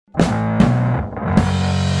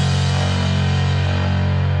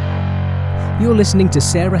You're listening to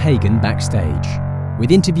Sarah Hagen Backstage,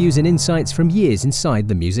 with interviews and insights from years inside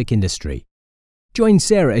the music industry. Join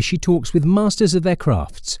Sarah as she talks with masters of their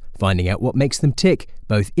crafts, finding out what makes them tick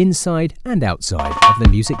both inside and outside of the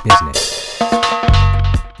music business.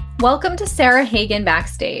 Welcome to Sarah Hagen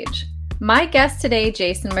Backstage. My guest today,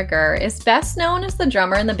 Jason McGurr, is best known as the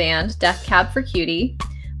drummer in the band Death Cab for Cutie,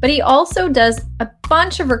 but he also does a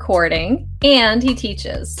bunch of recording and he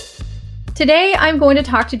teaches. Today, I'm going to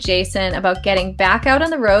talk to Jason about getting back out on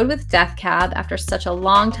the road with Death Cab after such a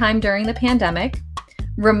long time during the pandemic,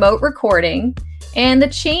 remote recording, and the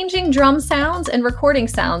changing drum sounds and recording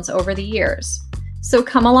sounds over the years. So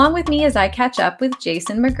come along with me as I catch up with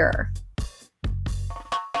Jason McGurr.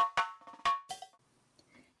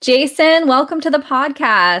 Jason, welcome to the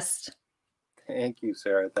podcast. Thank you,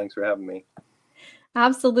 Sarah. Thanks for having me.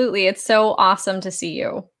 Absolutely. It's so awesome to see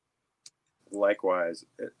you. Likewise,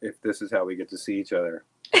 if this is how we get to see each other.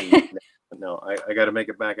 No, I got to make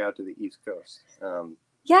it back out to the East Coast.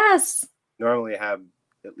 Yes. Normally have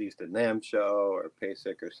at least a NAMM show or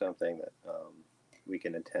PASIC or something that we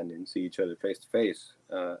can attend and see each other face to face.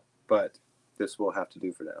 But this will have to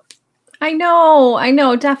do for now. I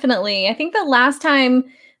know, definitely. I think the last time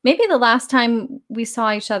we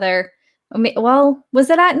saw each other, well, was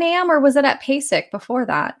it at NAMM or was it at PASIC before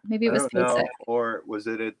that? Maybe it was PASIC. Or was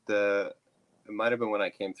it at it might have been when I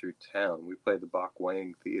came through town. We played the Bach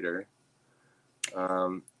Wang Theater.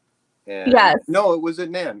 Yes. No, it was at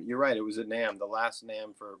NAMM. You're right. It was at NAMM. The last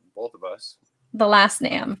NAMM for both of us. The last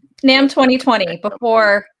NAMM 2020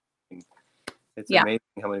 before. It's amazing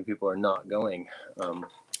how many people are not going.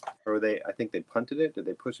 Or I think they punted it. Did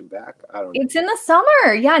they push it back? I don't know. It's in the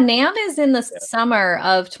summer. Yeah. NAMM is in the summer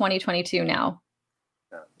of 2022 now.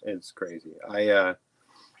 Yeah, it's crazy.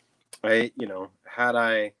 Had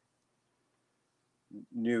I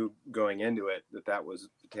knew going into it that was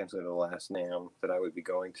potentially the last NAMM that I would be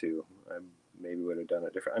going to, I maybe would have done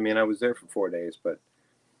it different. I mean, I was there for 4 days, but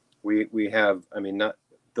we have, not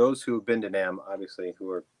those who have been to NAMM, obviously, who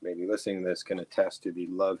are maybe listening to this can attest to the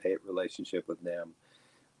love-hate relationship with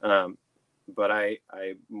NAMM. But I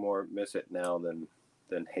more miss it now than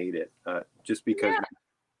hate it, just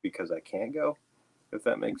because I can't go, if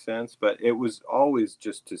that makes sense. But it was always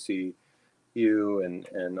just to see you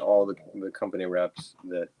and all the company reps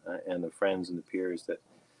that and the friends and the peers that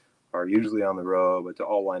are usually on the road, but to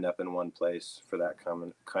all wind up in one place for that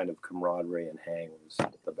kind of camaraderie and hang was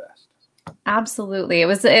the best. Absolutely. It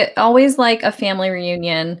was always like a family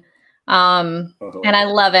reunion. And I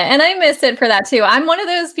love it. And I miss it for that too. I'm one of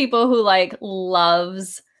those people who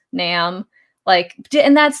loves NAMM.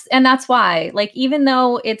 And that's why, even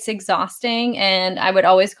though it's exhausting and I would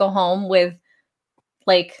always go home with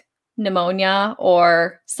pneumonia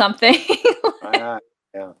or something, but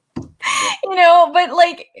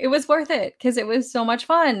it was worth it because it was so much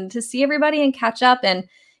fun to see everybody and catch up. And,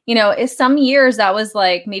 some years that was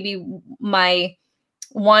maybe my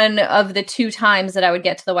one of the 2 times that I would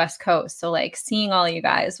get to the West Coast. So seeing all you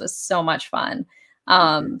guys was so much fun.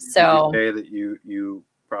 Did you say that you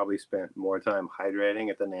probably spent more time hydrating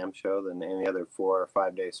at the NAMM show than any other 4 or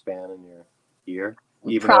 5 day span in your year?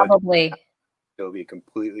 Even probably. You'll be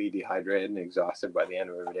completely dehydrated and exhausted by the end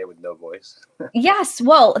of every day with no voice. Yes.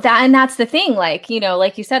 Well, that's the thing. Like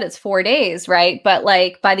you said, it's 4 days, right? But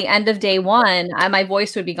by the end of day 1, my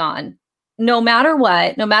voice would be gone no matter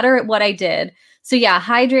what I did. So yeah,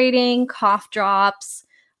 hydrating, cough drops,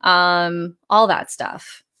 all that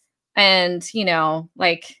stuff. And,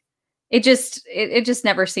 it just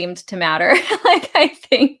never seemed to matter. I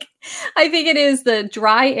think it is the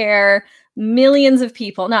dry air, millions of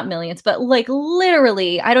people, not millions, but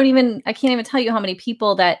literally, I can't even tell you how many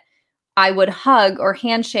people that I would hug or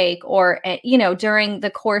handshake or, during the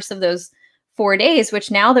course of those 4 days,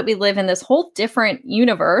 which now that we live in this whole different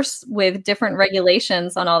universe with different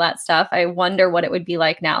regulations on all that stuff, I wonder what it would be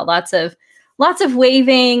like now. Lots of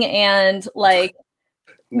waving and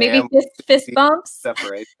maybe fist bumps.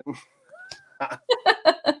 Separation.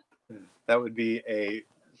 That would be a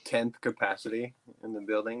 10th capacity in the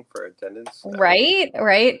building for attendance.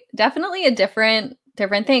 Right. Definitely a different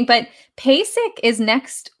thing. But PASIC is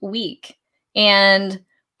next week. And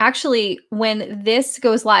actually, when this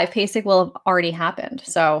goes live, PASIC will have already happened.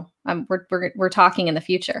 So we're talking in the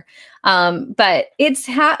future. But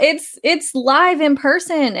it's live in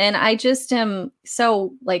person. And I just am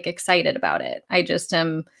so excited about it. I just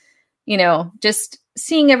am, just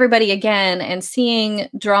seeing everybody again and seeing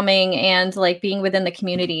drumming and being within the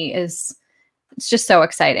community it's just so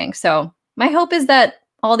exciting. So my hope is that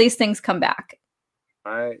all these things come back.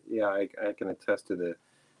 I can attest to the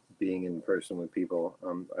being in person with people.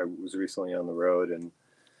 I was recently on the road and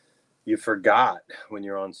you forgot when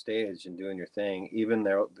you're on stage and doing your thing, even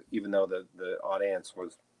though the audience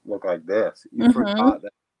looked like this, you forgot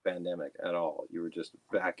that pandemic at all. You were just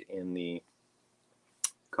back in the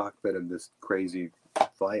cockpit of this crazy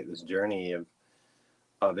flight, this journey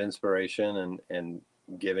of inspiration and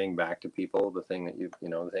giving back to people the thing that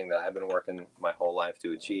the thing that I've been working my whole life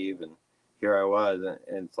to achieve. And here I was,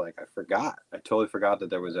 and it's like I totally forgot that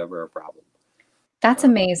there was ever a problem. That's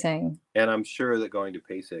amazing. And I'm sure that going to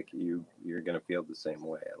PASIC, you're going to feel the same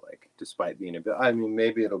way. Like, despite being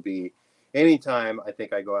maybe it'll be anytime I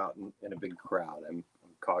think I go out in a big crowd, I'm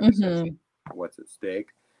cognizant of what's at stake.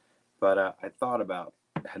 But I thought about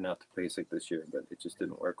heading out to PASIC this year, but it just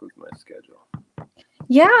didn't work with my schedule.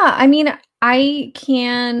 Yeah, I mean, I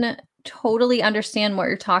can totally understand what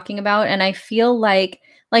you're talking about, and I feel like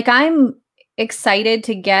I'm excited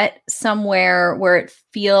to get somewhere where it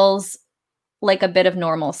feels like a bit of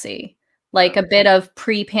normalcy, like a bit of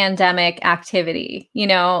pre-pandemic activity.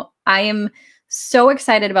 I am so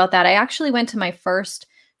excited about that. I actually went to my first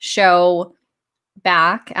show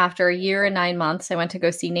back after a year and 9 months. I went to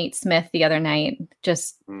go see Nate Smith the other night.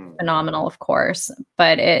 Just phenomenal, of course.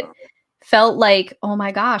 But it felt like, oh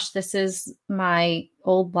my gosh, this is my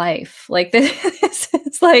old life. Like this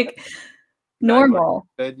is like normal.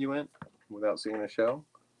 Said you went without seeing a show?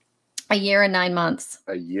 A year and 9 months.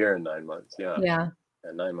 A year and 9 months, yeah. Yeah.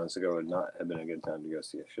 And 9 months ago would not have been a good time to go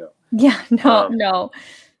see a show. Yeah, no.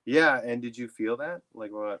 Yeah, and did you feel that?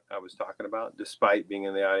 Like what I was talking about? Despite being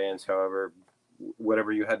in the audience, however,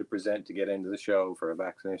 whatever you had to present to get into the show for a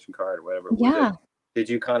vaccination card or whatever. Yeah. Did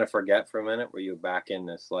you kind of forget for a minute? Were you back in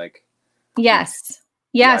this like... Yes,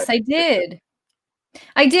 I did.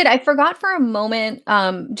 I forgot for a moment,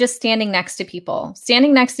 just standing next to people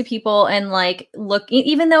and like look,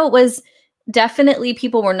 even though it was definitely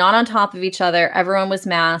people were not on top of each other. Everyone was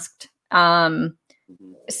masked.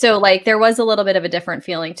 So like there was a little bit of a different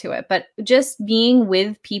feeling to it, but just being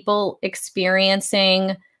with people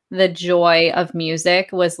experiencing the joy of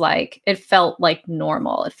music was like, it felt like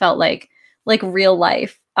normal. It felt like real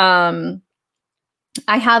life.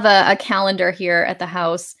 I have a calendar here at the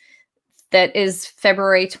house that is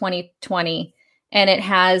February 2020, and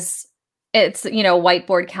it's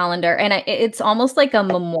whiteboard calendar, and it's almost like a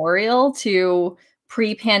memorial to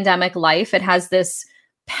pre-pandemic life. It has this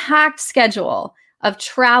packed schedule of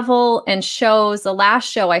travel and shows. The last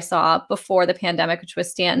show I saw before the pandemic, which was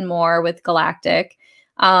Stanton Moore with Galactic,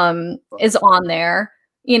 is on there.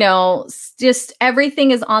 Just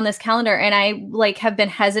everything is on this calendar, and I like have been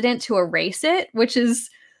hesitant to erase it, which is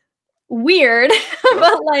weird,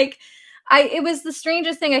 but like it was the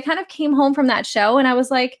strangest thing. I kind of came home from that show and I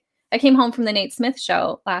was like, I came home from the Nate Smith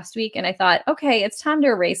show last week and I thought, okay, it's time to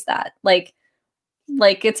erase that. Like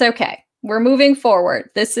it's okay. We're moving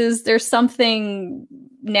forward. There's something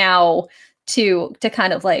now to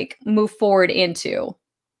kind of like move forward into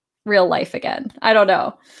real life again. I don't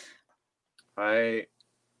know. I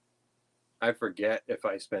forget if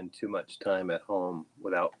I spend too much time at home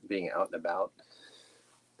without being out and about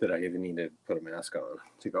that I even need to put a mask on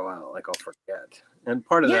to go out. Like I'll forget. And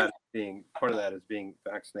part of that is being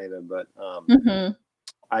vaccinated. But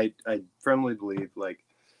I firmly believe, like,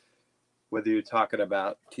 whether you're talking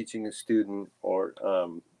about teaching a student or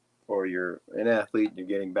you're an athlete, you're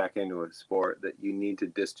getting back into a sport, that you need to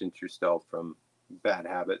distance yourself from bad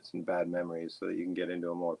habits and bad memories so that you can get into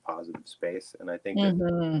a more positive space. And I think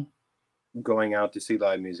that going out to see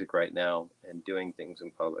live music right now and doing things in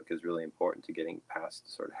public is really important to getting past the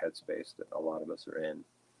sort of headspace that a lot of us are in.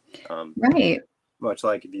 Right. Much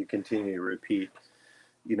like if you continue to repeat,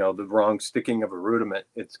 the wrong sticking of a rudiment,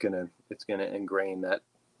 it's gonna ingrain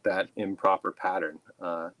that improper pattern,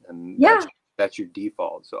 and that's your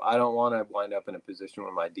default. So I don't want to wind up in a position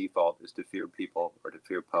where my default is to fear people or to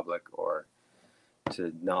fear public or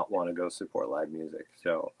to not want to go support live music.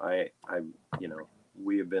 So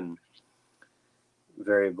we have been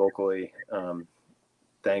very vocally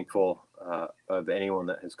thankful of anyone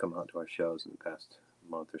that has come out to our shows in the past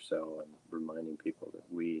month or so, and reminding people that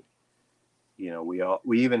we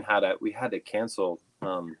had to cancel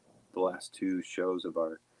the last two shows of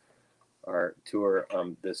our tour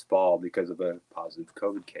this fall because of a positive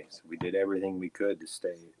COVID case. We did everything we could to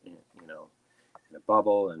stay in a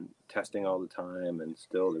bubble and testing all the time, and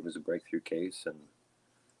still there was a breakthrough case, and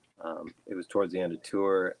it was towards the end of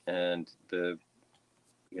tour, and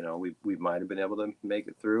we might have been able to make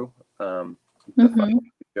it through the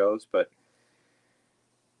shows, but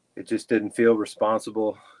it just didn't feel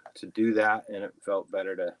responsible to do that, and it felt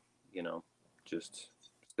better to just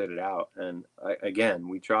sit it out. And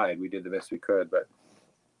we tried, we did the best we could, but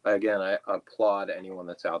again, I applaud anyone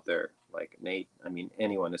that's out there, like Nate. I mean,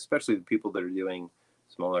 anyone, especially the people that are doing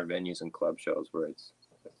smaller venues and club shows where it's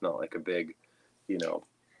not like a big, you know,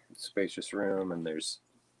 spacious room and there's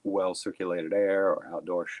well circulated air, or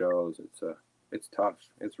outdoor shows. It's tough.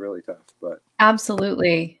 It's really tough, but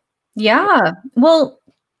Absolutely. Yeah. Well,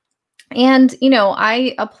 and you know,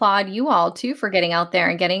 I applaud you all too for getting out there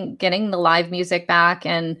and getting the live music back.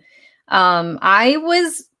 And I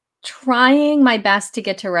was trying my best to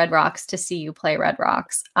get to Red Rocks to see you play Red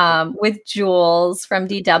Rocks with Jules from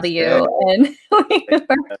DW. And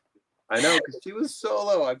I know, because she was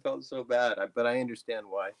solo. I felt so bad, but I understand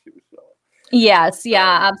why she was solo. Yes,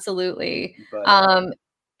 yeah, absolutely. But,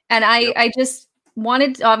 and I just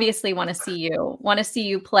obviously want to see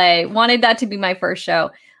you play. Wanted that to be my first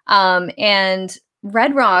show. And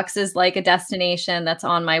Red Rocks is like a destination that's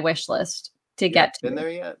on my wish list to get to. Been there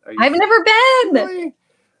yet? I've never been. Really?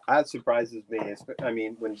 That surprises me. I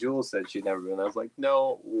mean, when Jules said she'd never been, I was like,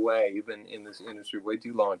 no way. You've been in this industry way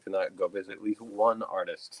too long to not go visit at least one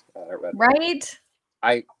artist at Red Rocks. Right?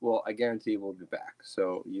 I guarantee we'll be back.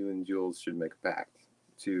 So you and Jules should make a pact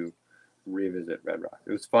to revisit Red Rock.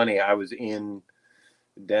 It was funny. I was in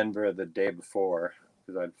Denver the day before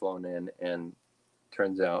because I'd flown in, and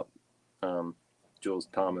turns out Jules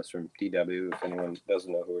Thomas from DW, if anyone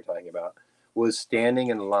doesn't know who we're talking about, was standing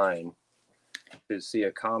in line to see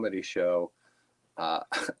a comedy show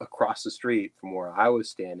across the street from where I was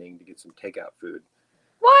standing to get some takeout food.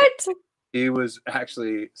 What? He was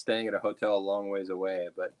actually staying at a hotel a long ways away,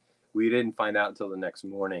 but we didn't find out until the next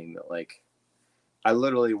morning that, like, I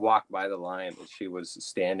literally walked by the line that she was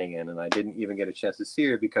standing in, and I didn't even get a chance to see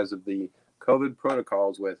her because of the COVID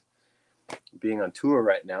protocols with being on tour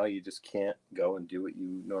right now. You just can't go and do what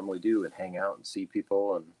you normally do and hang out and see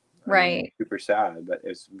people. And right. Super sad, but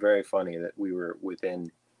it's very funny that we were within,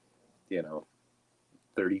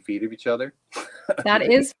 30 feet of each other. That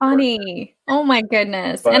is funny. Oh my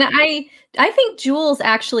goodness. But, and I think Jules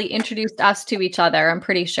actually introduced us to each other, I'm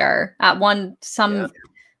pretty sure, at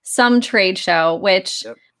some trade show, which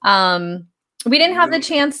we didn't have the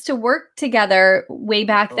chance to work together way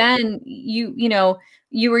back then.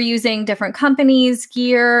 You were using different companies'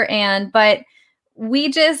 gear, but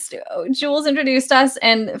Jules introduced us,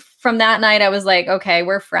 and from that night I was like, okay,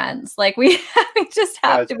 we're friends. Like we just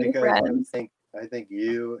have to be friends. I think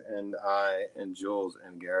you and I and Jules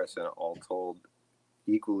and Garrison all told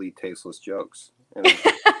equally tasteless jokes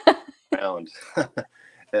around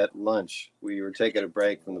at lunch. We were taking a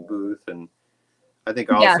break from the booth, and I think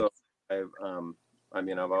also I've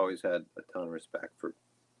always had a ton of respect for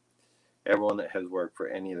everyone that has worked for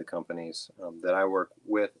any of the companies that I work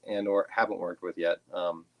with and or haven't worked with yet,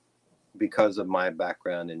 because of my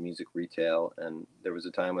background in music retail. And there was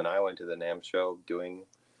a time when I went to the NAMM show doing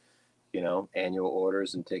annual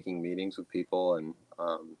orders and taking meetings with people. And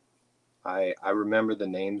I remember the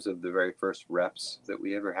names of the very first reps that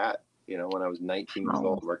we ever had, when I was 19 years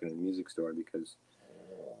old working in a music store, because,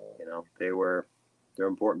 they're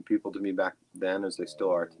important people to me back then as they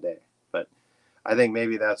still are today. But I think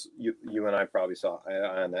maybe that's you and I probably saw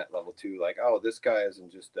on that level too. Like, oh, this guy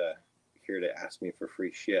isn't just here to ask me for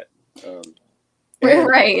free shit.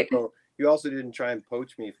 Right. You also didn't try and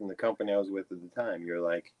poach me from the company I was with at the time. You're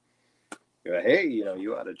like, hey,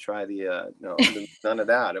 you ought to try the no, none of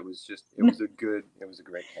that. It was a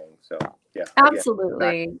great thing. So yeah,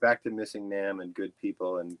 absolutely. Back to missing NAMM and good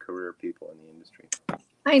people and career people in the industry.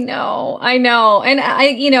 I know. And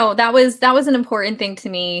that was an important thing to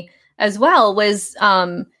me as well, was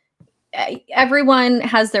everyone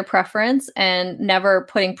has their preference, and never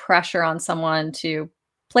putting pressure on someone to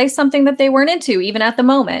play something that they weren't into, even at the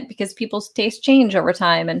moment, because people's tastes change over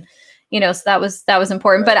time. And so that was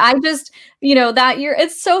important. Right. But I just, that year,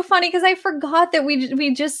 it's so funny because I forgot that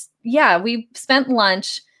we spent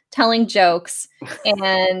lunch telling jokes,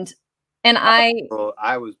 and I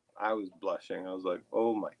was blushing. I was like,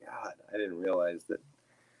 oh my God, I didn't realize that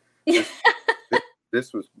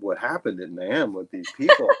this was what happened at NAMM with these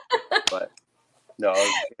people. But no,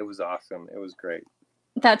 it was awesome. It was great.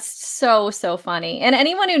 That's so funny. And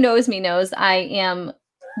anyone who knows me knows I am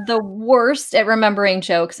the worst at remembering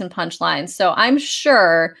jokes and punchlines. So I'm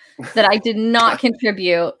sure that I did not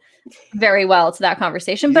contribute very well to that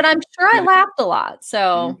conversation, but I'm sure I laughed a lot.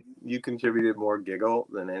 So you contributed more giggle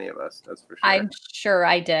than any of us. That's for sure. I'm sure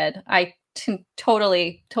I did. I can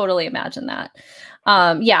totally imagine that.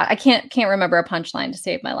 I can't remember a punchline to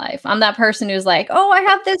save my life. I'm that person who's like, oh, I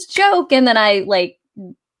have this joke. And then I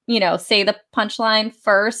say the punchline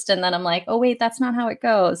first. And then I'm like, oh wait, that's not how it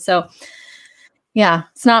goes. So Yeah,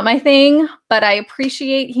 it's not my thing, but I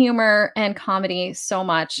appreciate humor and comedy so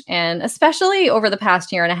much. And especially over the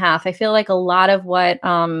past year and a half, I feel like a lot of what,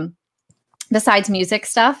 besides music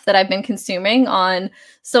stuff that I've been consuming on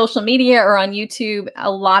social media or on YouTube,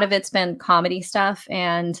 a lot of it's been comedy stuff.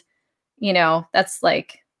 And, that's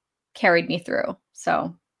like carried me through.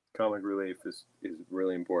 So Comic relief is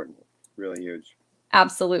really important, really huge.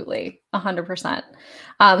 absolutely, 100%.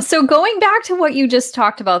 So going back to what you just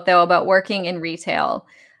talked about, though, about working in retail,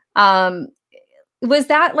 um, was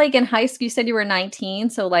that like in high school? You said you were 19,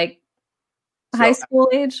 so like high So school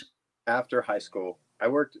age? after high school, I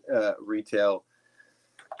worked retail,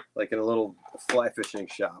 like in a little fly fishing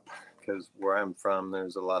shop, because where I'm from,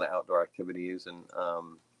 there's a lot of outdoor activities, and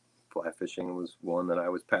fly fishing was one that I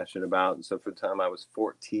was passionate about. And so for the time I was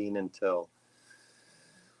 14 until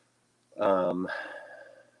I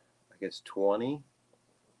guess 20,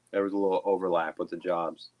 there was a little overlap with the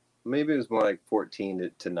jobs. Maybe it was more like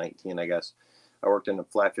 14 to 19, I guess. I worked in a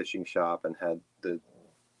fly fishing shop and had the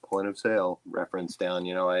point of sale reference down.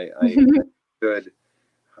 I understood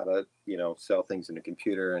how to, sell things in a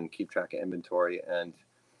computer and keep track of inventory. And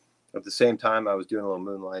at the same time, I was doing a little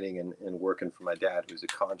moonlighting and working for my dad, who's a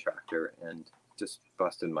contractor, and just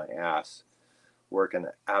busting my ass working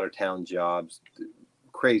out of town jobs,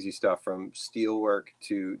 crazy stuff from steel work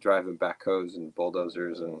to driving backhoes and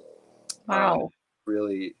bulldozers and Wow.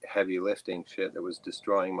 really heavy lifting shit that was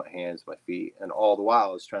destroying my hands, my feet. And all the while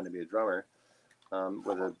I was trying to be a drummer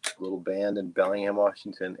with a little band in Bellingham,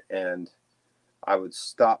 Washington. And I would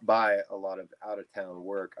stop by a lot of out of town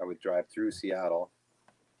work. I would drive through Seattle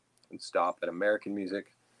and stop at American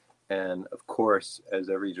Music. And of course, as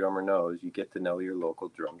every drummer knows, you get to know your local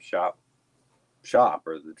drum shop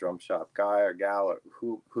or the drum shop guy or gal or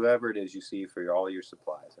whoever it is you see for all your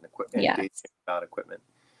supplies and equipment, Yes. about equipment.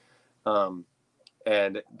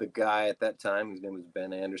 And the guy at that time, his name was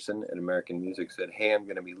Ben Anderson at American Music, said, "Hey, I'm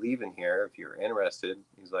going to be leaving here. If you're interested,"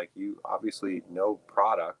 he's like, "you obviously know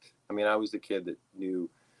product." I mean, I was the kid that knew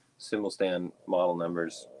cymbal stand model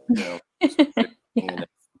numbers, Yeah.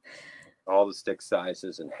 all the stick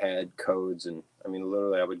sizes and head codes. And I mean,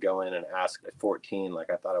 literally I would go in and ask at 14,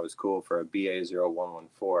 like I thought I was cool, for a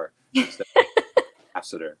BA0114 instead of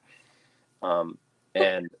capacitor.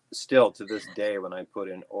 And still to this day, when I put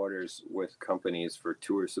in orders with companies for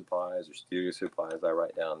tour supplies or studio supplies, I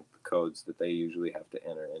write down the codes that they usually have to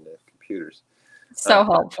enter into computers. So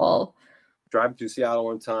helpful. Driving through Seattle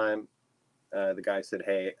one time, the guy said,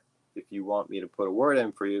 "Hey, if you want me to put a word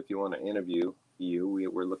in for you, if you want to interview you,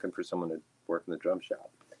 we're looking for someone to work in the drum shop."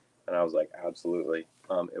 And I was like, absolutely.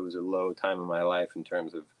 It was a low time in my life in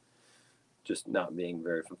terms of just not being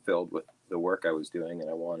very fulfilled with the work I was doing, and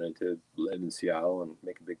I wanted to live in Seattle and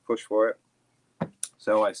make a big push for it.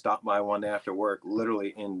 So I stopped by one day after work,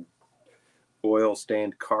 literally in oil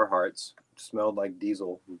stained Carhartts, smelled like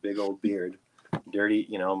diesel, big old beard, dirty,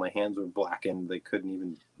 my hands were blackened. They couldn't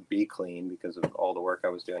even be clean because of all the work I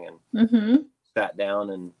was doing. And sat down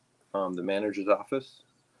in the manager's office,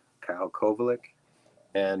 Kyle Kovalik,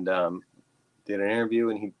 and did an interview.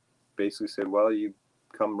 And he basically said, "Well, you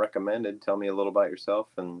come recommended. Tell me a little about yourself."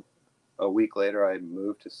 And a week later, I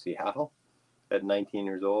moved to Seattle at 19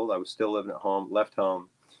 years old. I was still living at home, left home,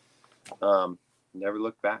 never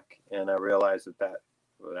looked back. And I realized that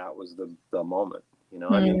was the moment,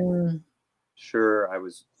 I mean, sure, I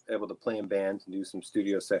was able to play in bands and do some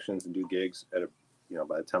studio sessions and do gigs by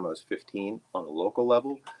the time I was 15 on a local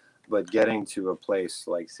level, but getting to a place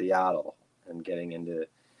like Seattle and getting into,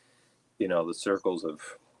 the circles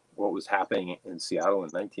of what was happening in Seattle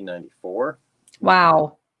in 1994.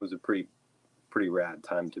 Wow. Was a pretty rad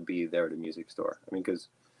time to be there at a music store. I mean, because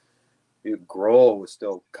Grohl was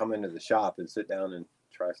still coming to the shop and sit down and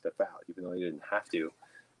try stuff out, even though he didn't have to.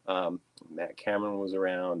 Matt Cameron was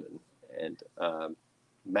around, and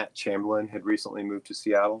Matt Chamberlain had recently moved to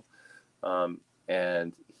Seattle,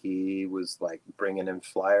 and he was like bringing in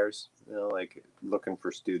flyers, like looking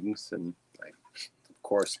for students, and I, of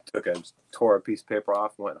course, tore a piece of paper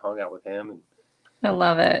off and went and hung out with him, and I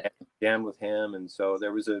love it. Jammed with him. And so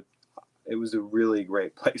it was a really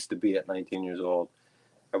great place to be at 19 years old.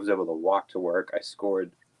 I was able to walk to work. I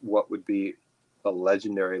scored what would be a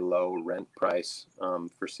legendary low rent price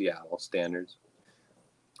for Seattle standards.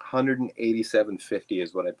 $187.50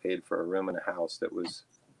 is what I paid for a room in a house that was,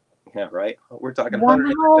 yeah, right. We're talking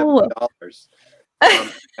 $170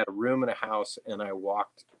 at a room in a house, and I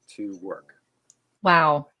walked to work.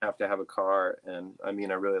 Wow. I have to have a car, and I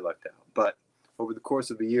mean, I really lucked out. But over the course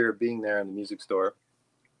of a year of being there in the music store,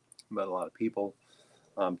 met a lot of people.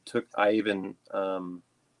 I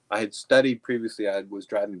had studied previously. I was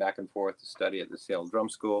driving back and forth to study at the Seattle Drum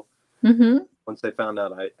School. Mm-hmm. Once they found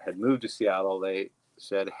out I had moved to Seattle, they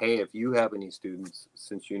said, "Hey, if you have any students,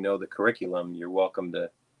 since you know the curriculum, you're welcome to.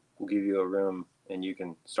 We'll give you a room and you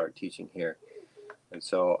can start teaching here." And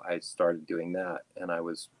so I started doing that, and I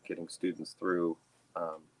was getting students through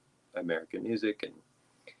American music, and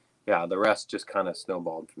yeah, the rest just kind of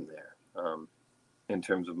snowballed from there. In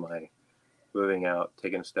terms of my moving out,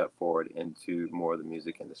 taking a step forward into more of the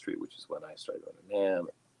music industry, which is when I started going to NAMM.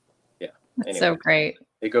 Yeah. That's Anyway, so great.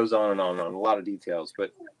 it goes on and on and on, a lot of details,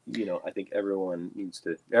 but I think everyone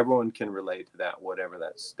can relate to that, whatever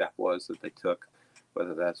that step was that they took,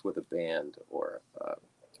 whether that's with a band or a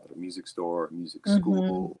music store or music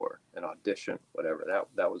school or an audition, whatever.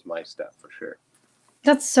 That was my step for sure.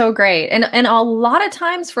 That's so great. And a lot of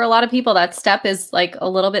times for a lot of people, that step is like a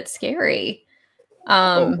little bit scary.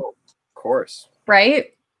 Of course.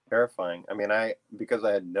 Right? Terrifying. I mean, because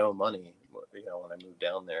I had no money, when I moved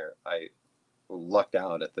down there, I lucked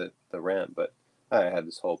out at the rent, but I had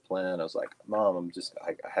this whole plan. I was like, Mom,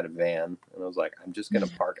 I had a van, and I was like, I'm just going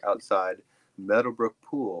to park outside Meadowbrook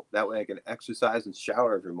Pool. That way I can exercise and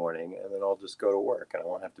shower every morning, and then I'll just go to work and I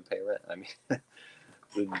won't have to pay rent. I mean,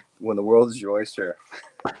 when the world is your oyster.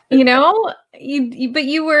 But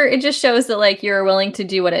it just shows that like you're willing to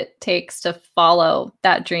do what it takes to follow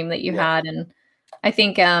that dream that you had. And I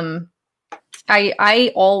think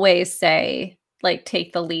I always say, like,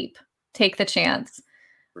 take the leap, take the chance.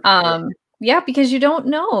 Yeah, because you don't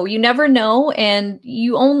know. You never know, and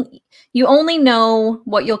you only know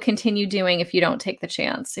what you'll continue doing if you don't take the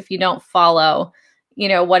chance, if you don't follow,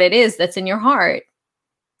 what it is that's in your heart.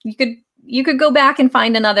 You could go back and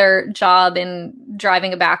find another job in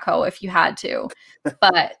driving a backhoe if you had to,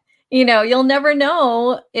 but you'll never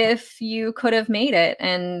know if you could have made it,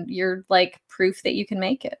 and you're like proof that you can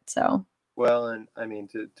make it. So. Well, and I mean,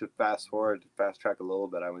 to fast track a little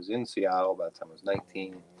bit, I was in Seattle by the time I was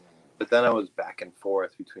 19, but then I was back and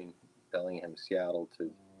forth between Bellingham and Seattle to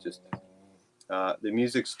just the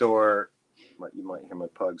music store. You might hear my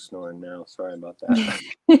pug snoring now. Sorry about that.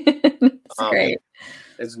 That's great.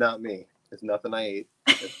 It's not me. It's nothing I ate.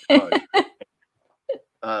 It's the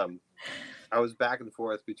pug. I was back and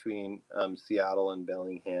forth between Seattle and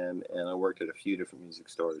Bellingham, and I worked at a few different music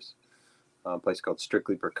stores. A place called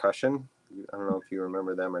Strictly Percussion. I don't know if you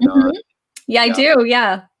remember them or not. Yeah, I do.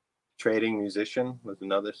 Yeah. Trading Musician was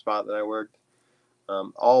another spot that I worked.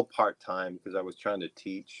 All part-time because I was trying to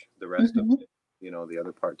teach the rest of it, the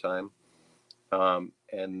other part-time.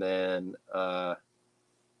 And then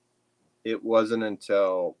it wasn't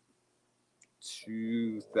until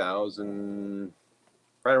 2000,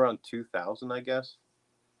 right around 2000, I guess,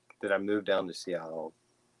 that I moved down to Seattle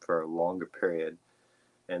for a longer period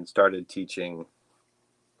and started teaching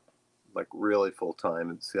like really full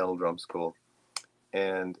time at Seattle Drum School.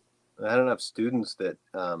 And I had enough students that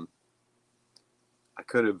I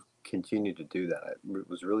could have continued to do that. I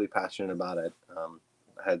was really passionate about it. I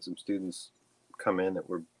had some students come in that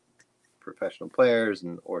were professional players,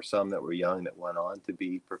 or some that were young that went on to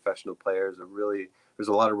be professional players. There's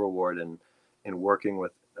a lot of reward in working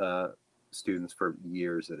with students for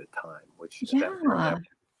years at a time, which at that point,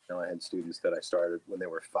 I had students that I started when they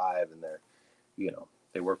were 5, and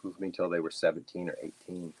they worked with me until they were 17 or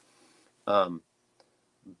 18.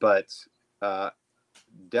 But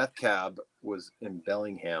Death Cab was in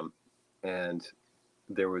Bellingham, and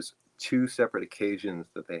there was 2 separate occasions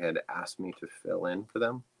that they had asked me to fill in for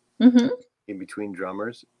them in between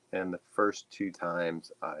drummers. And the first 2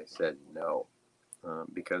 times I said no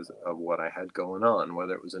because of what I had going on,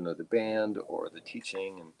 whether it was another band or the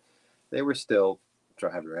teaching. And they were still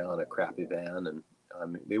driving around a crappy van, and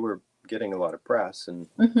they were getting a lot of press and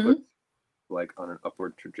like on an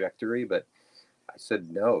upward trajectory, but I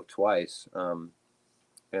said no twice. And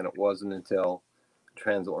it wasn't until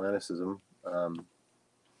Transatlanticism,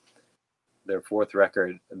 their 4th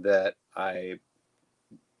record, that I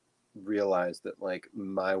realized that like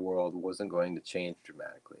my world wasn't going to change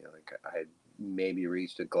dramatically. Like I had maybe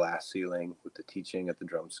reached a glass ceiling with the teaching at the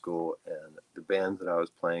drum school, and the bands that I was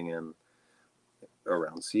playing in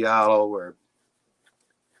around Seattle, where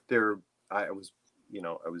I was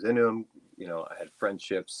into them, I had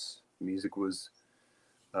friendships, music was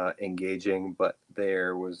engaging, but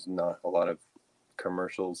there was not a lot of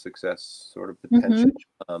commercial success sort of potential.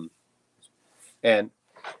 And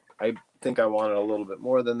I think I wanted a little bit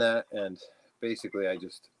more than that. And basically I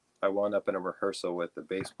wound up in a rehearsal with the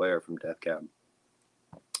bass player from Death Cab,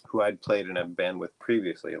 who I'd played in a band with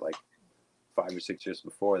previously, like 5 or 6 years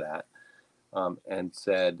before that, and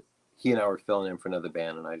said he and I were filling in for another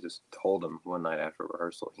band. And I just told him one night after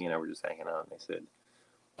rehearsal, he and I were just hanging out, and they said,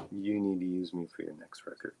 "You need to use me for your next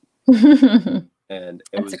record." And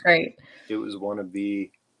That's great. It was one of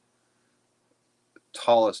the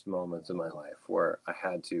tallest moments in my life where I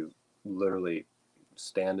had to literally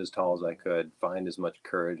stand as tall as I could, find as much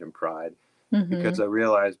courage and pride, because I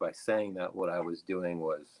realized by saying that what I was doing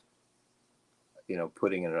was,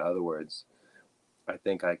 putting it in other words, I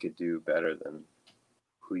think I could do better than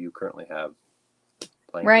who you currently have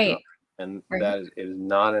playing the drum. And it is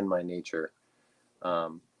not in my nature.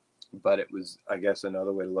 But it was, I guess,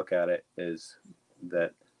 another way to look at it is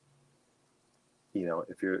that,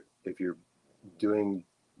 if you're doing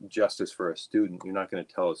justice for a student, you're not going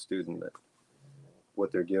to tell a student that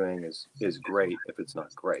what they're doing is great if it's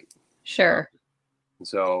not great. Sure. And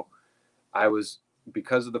so I was,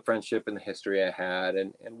 because of the friendship and the history I had,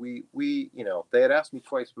 and we they had asked me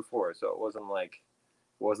twice before, so it wasn't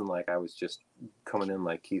like I was just coming in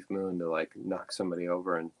like Keith Moon to like knock somebody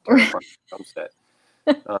over and tear apart the drum set.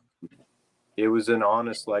 It was an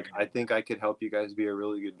honest, like, I think I could help you guys be a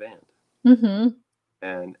really good band.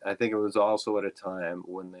 And I think it was also at a time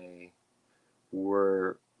when they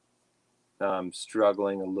were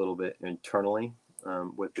struggling a little bit internally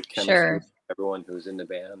with the chemistry of everyone who was in the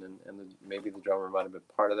band, and maybe the drummer might have been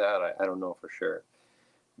part of that. I don't know for sure.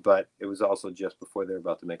 But it was also just before they were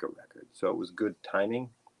about to make a record. So it was good timing.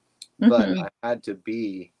 But I had to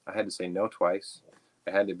say no twice.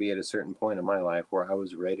 I had to be at a certain point in my life where I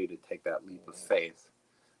was ready to take that leap of faith.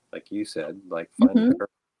 Like you said, like find the courage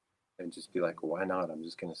and just be like, why not? I'm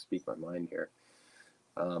just going to speak my mind here.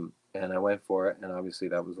 And I went for it. And obviously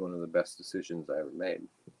that was one of the best decisions I ever made,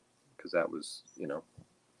 because that was,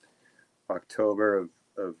 October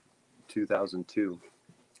of 2002.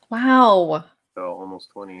 Wow. So almost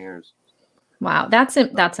 20 years. Wow. That's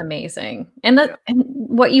amazing. And and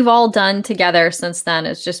what you've all done together since then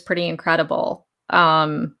is just pretty incredible.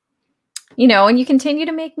 And you continue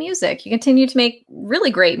to make music. You continue to make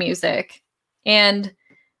really great music. And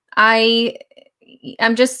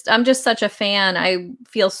I'm just such a fan. I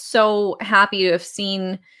feel so happy to have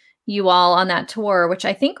seen you all on that tour, which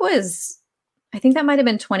I think that might have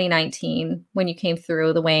been 2019 when you came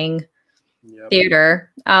through the Wang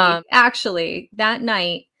Theater. Actually, that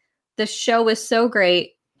night, the show was so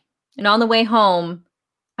great. And on the way home,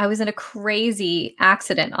 I was in a crazy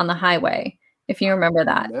accident on the highway. If you remember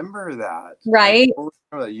that. Remember that. Right? I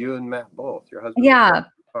remember that. You and Matt both. Your husband. Yeah.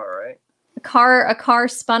 Car, right? A car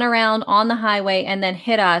spun around on the highway and then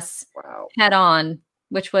hit us head on,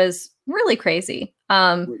 which was really crazy.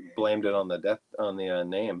 We blamed it on the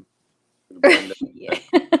name. Blamed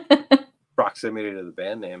it proximity to the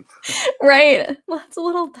band name. Right. Well, that's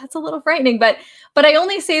a little frightening, but I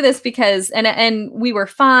only say this because and we were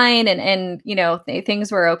fine and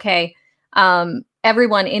things were okay.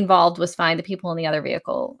 Everyone involved was fine. The people in the other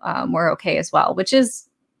vehicle were okay as well, which is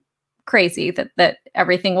crazy that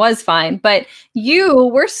everything was fine. But you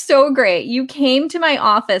were so great. You came to my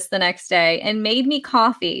office the next day and made me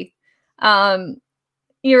coffee.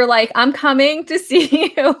 You're like, I'm coming to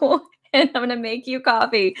see you and I'm going to make you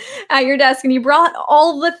coffee at your desk. And you brought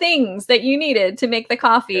all the things that you needed to make the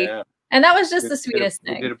coffee. Yeah. And that was just the sweetest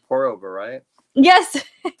thing. You did a pour over, right? Yes.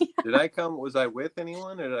 Was I with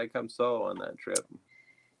anyone or did I come solo on that trip?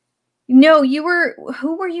 No,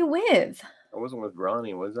 who were you with? I wasn't with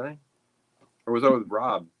Ronnie, was I? Or was I with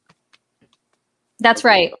Rob? That's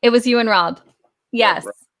right. It was you and Rob. Yes.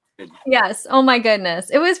 Yeah, yes. Oh my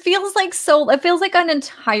goodness. It feels like an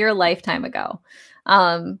entire lifetime ago.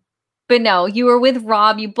 But no, you were with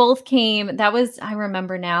Rob. You both came. I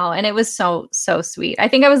remember now. And it was so, so sweet. I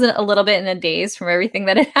think I was a little bit in a daze from everything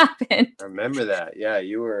that had happened. I remember that. Yeah.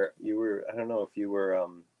 You were, I don't know if you were,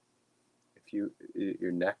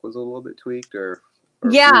 your neck was a little bit tweaked or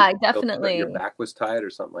yeah, definitely. Your back was tight or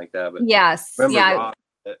something like that. But yes. Remember Rob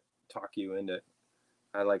talk you into,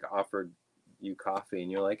 I offered you coffee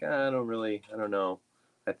and you're like, I don't know.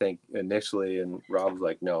 I think initially, and Rob was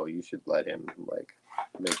like, no, you should let him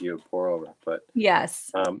make you a pour over. But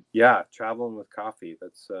yes. Traveling with coffee.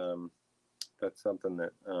 That's something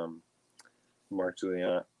that Mark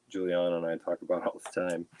Julian and I talk about all the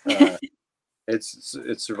time. It's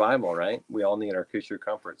survival, right? We all need our creature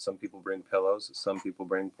comfort. Some people bring pillows. Some people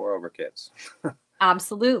bring pour over kits.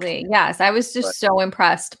 Absolutely. Yes. I was just so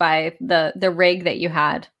impressed by the rig that you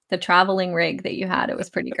had, the traveling rig that you had. It was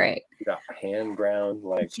pretty great. Yeah. Hand ground.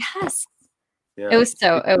 Yes. Yeah. It was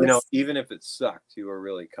so, even if it sucked, you were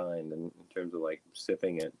really kind in terms of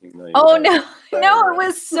sipping it. It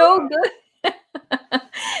was so good.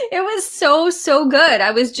 It was so good.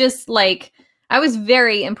 I was just I was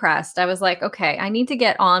very impressed. I was like, okay, I need to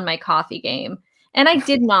get on my coffee game. And I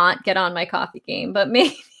did not get on my coffee game, but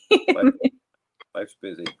maybe. Life's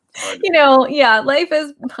busy. It's hard to You know, yeah, life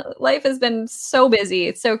has been so busy.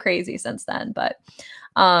 It's so crazy since then, but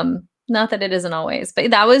not that it isn't always.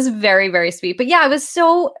 But that was very, very sweet. But yeah, I was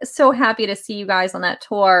so happy to see you guys on that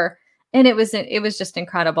tour, and it was just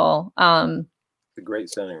incredible. It's a great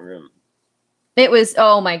sounding room. It was,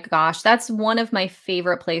 oh my gosh, that's one of my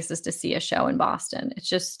favorite places to see a show in Boston. It's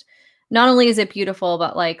just, not only is it beautiful,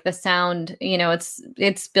 but like the sound, you know, it's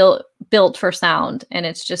built for sound, and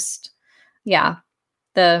it's just, yeah,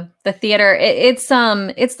 the theater. It's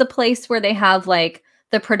the place where they have like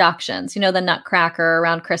the productions, you know, the Nutcracker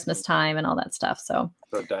around Christmas time and all that stuff. So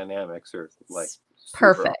the dynamics are like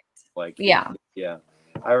perfect. Like yeah.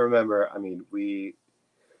 I remember. I mean,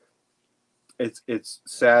 it's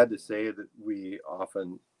sad to say that we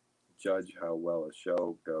often judge how well a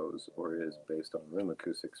show goes or is based on room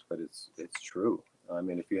acoustics, but it's true. I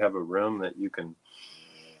mean, if you have a room that you can,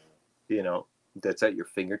 you know, that's at your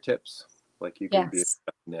fingertips, like you can be as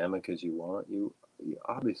dynamic as you want, you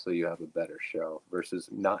obviously you have a better show versus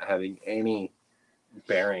not having any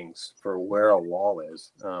bearings for where a wall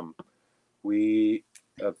is. A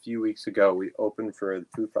few weeks ago, we opened for the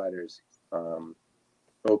Foo Fighters,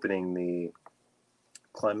 opening the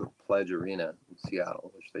Climate Pledge Arena in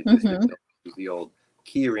Seattle, which they just did. It was the old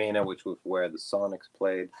Key Arena, which was where the Sonics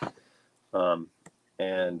played.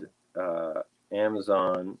 And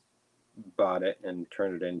Amazon bought it and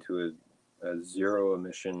turned it into a zero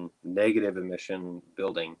emission, negative emission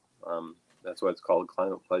building. That's why it's called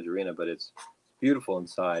Climate Pledge Arena, but it's beautiful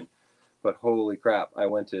inside. But holy crap, I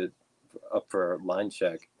went up for a line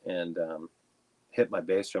check and hit my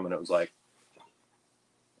bass drum, and it was like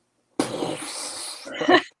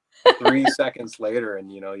 3 seconds later,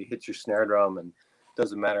 and you know, you hit your snare drum, and it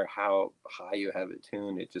doesn't matter how high you have it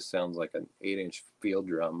tuned, it just sounds like an 8-inch field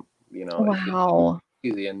drum, you know. Wow.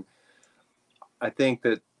 It's easy. And I think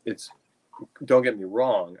that don't get me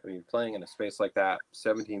wrong, I mean, playing in a space like that,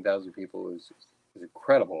 17,000 people is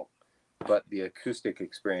incredible, but the acoustic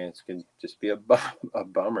experience can just be a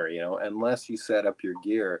bummer, you know, unless you set up your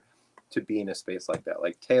gear to be in a space like that.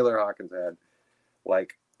 Like Taylor Hawkins had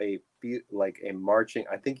like a marching,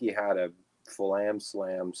 I think he had a Flam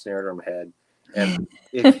Slam snare drum head, and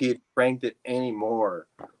if he had cranked it any more,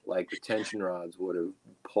 like the tension rods would have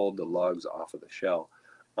pulled the lugs off of the shell.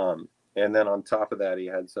 And then on top of that, he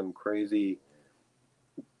had some crazy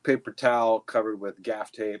paper towel covered with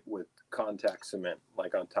gaff tape with contact cement,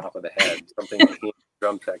 like on top of the head, something that he,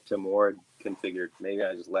 drum tech Tim Ward, configured. Maybe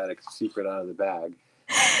I just let a secret out of the bag,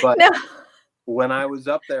 but no. When I was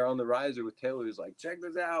up there on the riser with Taylor, he was like, check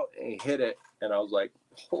this out, and he hit it, and I was like,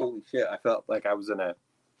 holy shit. I felt like I was in a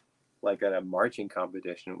marching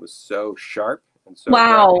competition. It was so sharp and so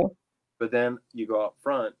wow bright. But then you go up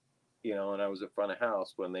front, you know, and I was at front of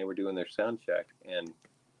house when they were doing their sound check, and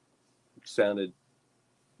it sounded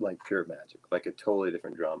like pure magic, like a totally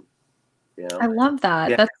different drum, you know. I love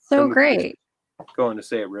that. That's so great. Going to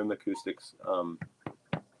say at Room Acoustics,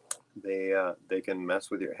 they can mess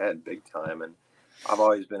with your head big time, and I've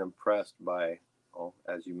always been impressed by,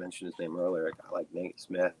 as you mentioned his name earlier, a guy like Nate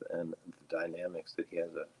Smith and the dynamics that he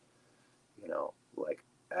has like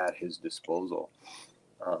at his disposal.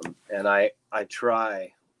 And I've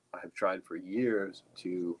tried for years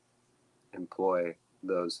to employ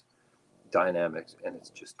those dynamics, and it's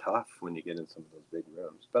just tough when you get in some of those big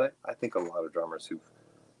rooms. But I think a lot of drummers who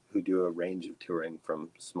do a range of touring from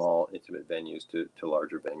small intimate venues to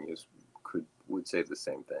larger venues would say the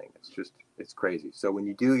same thing. It's crazy. So when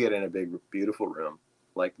you do get in a big beautiful room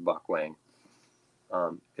like the Bach Wang,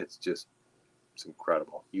 it's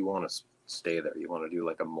incredible. You want to stay there. You want to do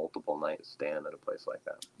like a multiple night stand at a place like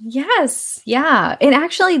that. Yes. Yeah. And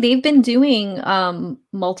actually they've been doing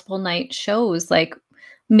multiple night shows, like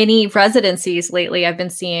mini residencies lately. I've been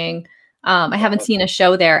seeing, I haven't seen a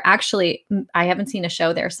show there. Actually, I haven't seen a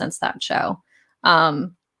show there since that show.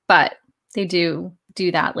 But they do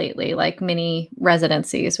that lately, like mini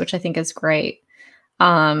residencies, which I think is great.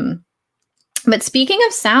 But speaking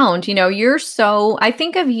of sound, you know, I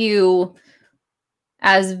think of you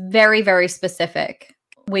as very, very specific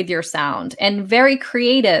with your sound and very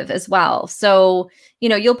creative as well. So, you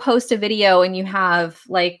know, you'll post a video and you have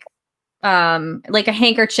like a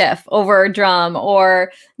handkerchief over a drum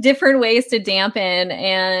or different ways to dampen,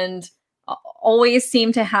 and always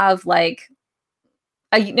seem to have like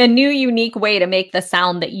a new unique way to make the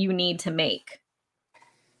sound that you need to make.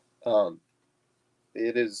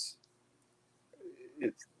 It's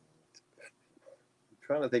I'm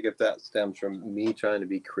trying to think if that stems from me trying to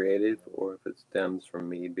be creative or if it stems from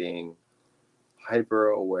me being hyper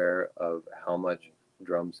aware of how much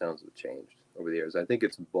drum sounds have changed over the years. I think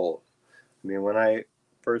it's both. I mean, when I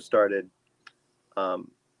first started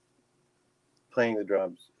playing the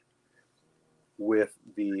drums with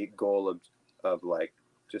the goal of like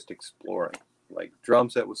just exploring, like drum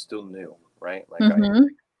set was still new, right? Like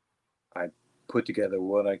I put together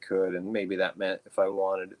what I could, and maybe that meant if I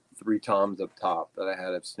wanted 3 toms up top, that I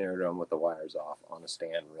had a snare drum with the wires off on a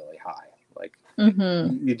stand really high. Like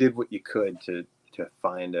you did what you could to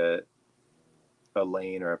find a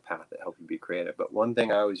lane or a path that helped you be creative. But one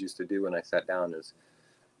thing I always used to do when I sat down is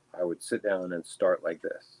I would sit down and start like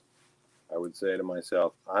this. I would say to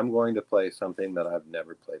myself, I'm going to play something that I've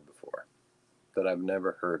never played before, that I've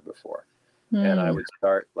never heard before. And I would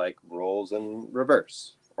start like rolls in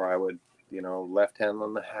reverse, or I would, left hand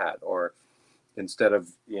on the hat, or instead of,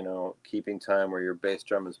 keeping time where your bass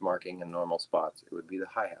drum is marking in normal spots, it would be the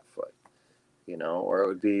hi-hat foot, or it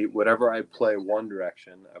would be whatever I play one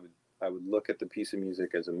direction, I would look at the piece of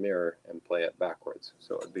music as a mirror and play it backwards.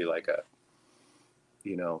 So it would be like a,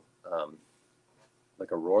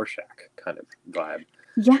 like a Rorschach kind of vibe.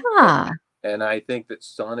 Yeah. And I think that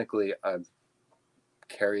sonically I've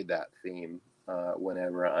carried that theme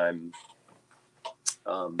whenever I'm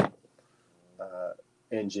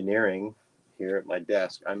engineering here at my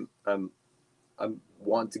desk. I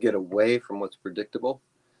want to get away from what's predictable,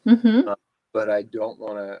 but I don't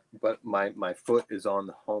want to. But my foot is on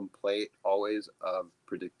the home plate always of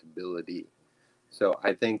predictability. So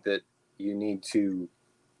I think that you need to,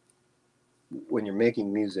 when you're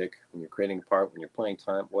making music, when you're creating a part, when you're playing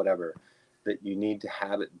time, whatever, that you need to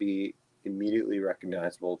have it be immediately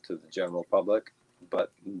recognizable to the general public.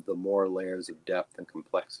 But the more layers of depth and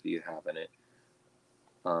complexity you have in it,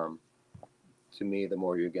 to me, the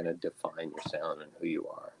more you're going to define your sound and who you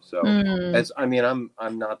are. So, I'm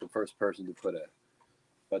not the first person to put a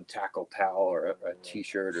tackle towel or a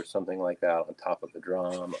t-shirt or something like that on top of the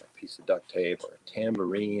drum, or a piece of duct tape, or a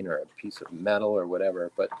tambourine, or a piece of metal, or whatever.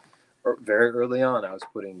 But very early on, I was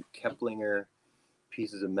putting Keplinger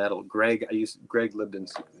pieces of metal. Greg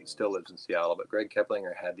still lives in Seattle, but Greg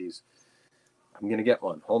Keplinger had these. I'm going to get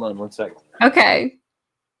one. Hold on one second. Okay.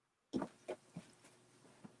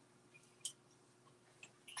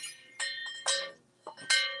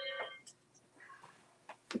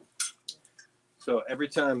 So every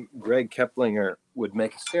time Greg Keplinger would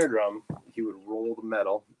make a snare drum, he would roll the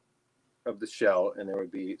metal of the shell, and there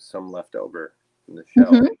would be some left over in the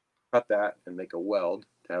shell. Cut that and make a weld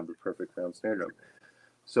to have the perfect round snare drum.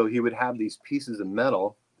 So he would have these pieces of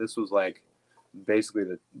metal. This was like basically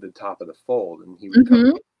the top of the fold, and he would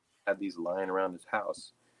have these lying around his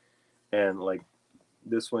house. And like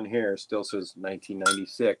this one here still says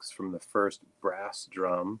 1996 from the first brass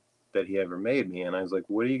drum that he ever made me. And I was like,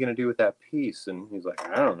 what are you going to do with that piece? And he's like,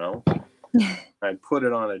 I don't know. I put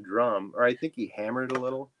it on a drum, or I think he hammered a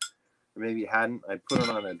little, or maybe he hadn't. I put it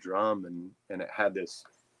on a drum, and it had this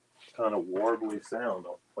kind of warbly sound.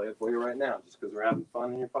 I'll play it for you right now just because we're having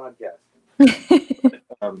fun in your podcast.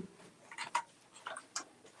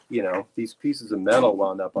 These pieces of metal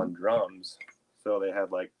wound up on drums, so they had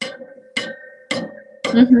like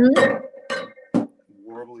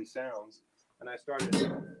warbly sounds. And I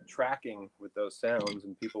started tracking with those sounds,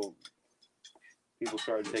 and people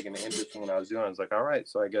started taking an interest in what I was doing. I was like, all right,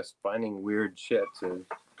 so I guess finding weird shit to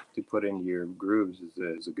put into your grooves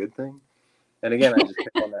is a good thing. And again, I just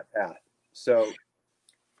kept on that path. So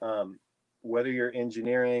whether you're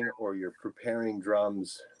engineering or you're preparing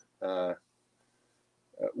drums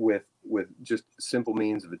with just simple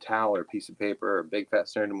means of a towel or a piece of paper or a big fat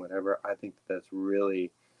snare drum, whatever, I think that's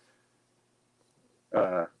really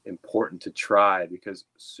important to try, because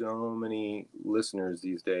so many listeners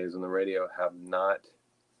these days on the radio haven't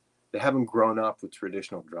grown up with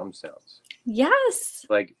traditional drum sounds. Yes.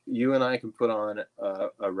 Like you and I can put on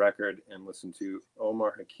a record and listen to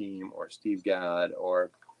Omar Hakim or Steve Gadd or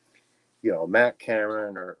Matt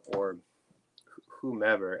Cameron or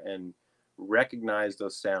whomever, and recognize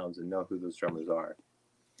those sounds and know who those drummers are.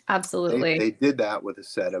 Absolutely. They did that with a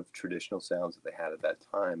set of traditional sounds that they had at that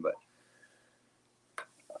time, but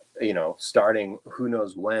starting who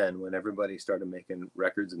knows when everybody started making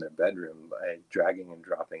records in their bedroom by dragging and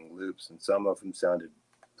dropping loops, and some of them sounded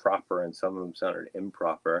proper and some of them sounded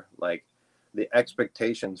improper. Like the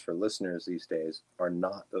expectations for listeners these days are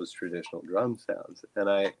not those traditional drum sounds.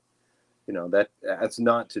 And that's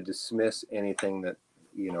not to dismiss anything that,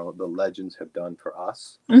 the legends have done for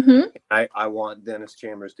us. I want Dennis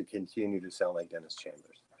Chambers to continue to sound like Dennis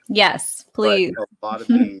Chambers. Yes, please. But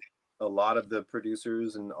a lot of the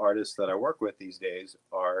producers and artists that I work with these days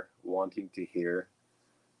are wanting to hear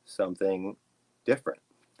something different.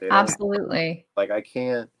 Absolutely. I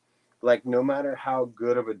can't, no matter how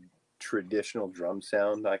good of a traditional drum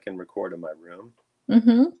sound I can record in my room,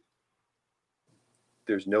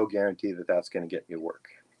 there's no guarantee that that's going to get you work.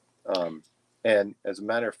 And as a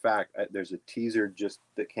matter of fact, there's a teaser just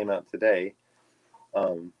that came out today,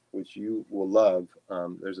 which you will love.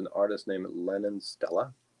 There's an artist named Lennon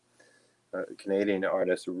Stella, a Canadian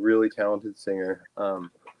artist, a really talented singer,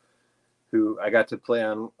 who I got to play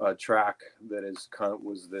on a track that is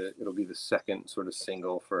it'll be the second sort of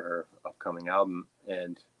single for her upcoming album.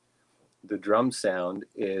 And the drum sound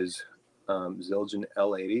is Zildjian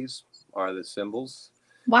L80s are the cymbals.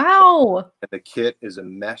 Wow. And the kit is a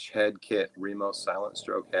mesh head kit, Remo Silent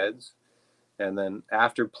Stroke heads. And then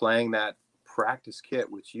after playing that practice kit,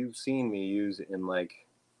 which you've seen me use in like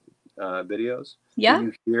videos, yeah,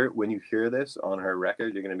 when you hear this on her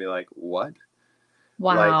record, you're going to be like, what?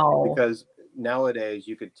 Wow. Like, because nowadays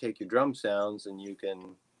you could take your drum sounds and you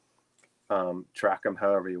can track them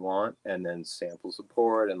however you want, and then sample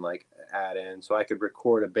support and like add in. So I could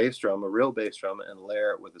record a bass drum, a real bass drum, and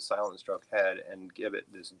layer it with a Silent Stroke head and give it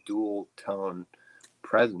this dual tone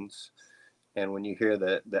presence. And when you hear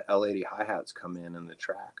the L80 hi-hats come in the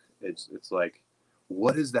track, it's like,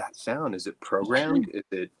 what is that sound? Is it programmed? Is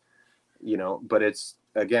it, but it's,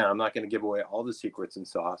 again, I'm not going to give away all the secrets and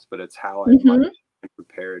sauce, but it's how I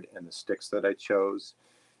prepared and the sticks that I chose.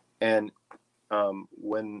 And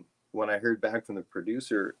when I heard back from the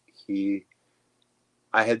producer,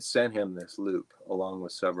 I had sent him this loop along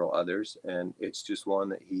with several others, and it's just one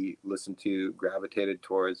that he listened to, gravitated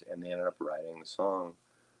towards, and they ended up writing the song.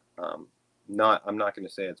 I'm not going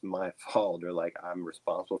to say it's my fault or like I'm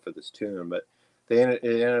responsible for this tune, but it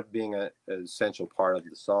ended up being an essential part of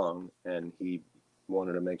the song, and he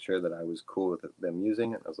wanted to make sure that I was cool with them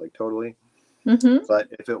using it. I was like, totally. But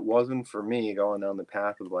if it wasn't for me going down the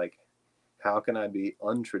path of like, how can I be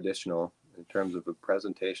untraditional in terms of a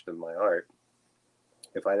presentation of my art?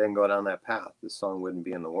 If I didn't go down that path, this song wouldn't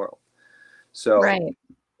be in the world. So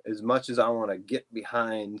as much as I want to get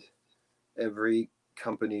behind every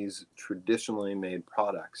company's traditionally made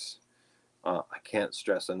products, I can't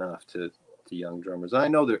stress enough to young drummers. I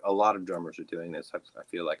know that a lot of drummers are doing this. I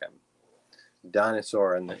feel like I'm a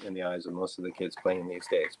dinosaur in the eyes of most of the kids playing these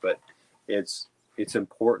days, but it's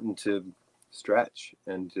important to stretch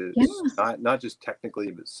and to not just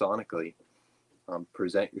technically but sonically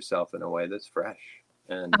present yourself in a way that's fresh.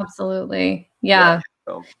 And absolutely.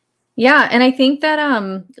 So. Yeah. And I think that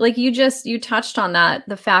like you touched on that,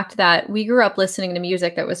 the fact that we grew up listening to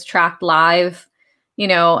music that was tracked live,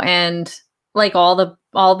 and like all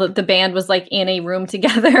the band was like in a room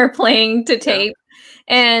together playing to tape.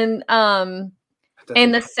 And the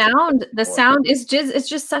sound is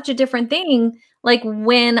just such a different thing. Like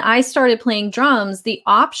when I started playing drums, the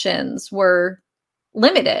options were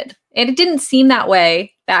limited, and it didn't seem that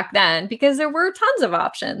way back then because there were tons of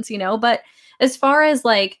options, but as far as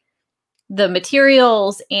like the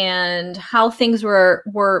materials and how things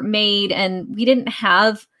were made, and we didn't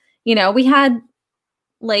have, we had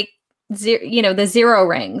like the zero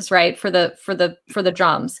rings, right, for the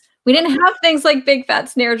drums. We didn't have things like big fat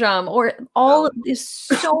snare drum or there's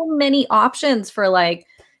so many options for like,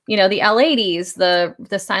 the L80s,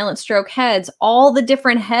 the Silent Stroke heads, all the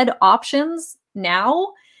different head options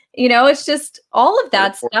now, it's just all of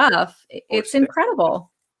that stuff. It's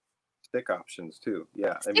incredible. Stick options too.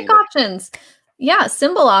 Yeah. Options. Yeah.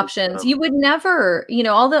 Cymbal options. You would never,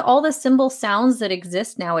 all the cymbal sounds that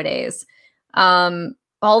exist nowadays, all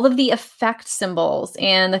of the effect cymbals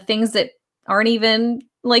and the things that aren't even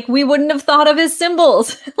like we wouldn't have thought of as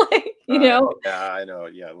cymbals. Like, Yeah, I know.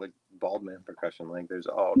 Yeah. Like Baldman percussion, like there's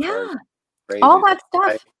all that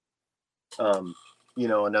stuff.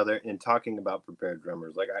 Another, in talking about prepared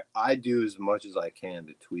drummers, like I do as much as I can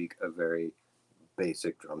to tweak a very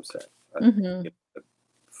basic drum set, a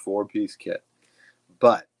 4-piece kit,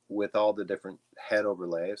 but with all the different head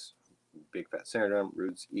overlays, big fat snare drum,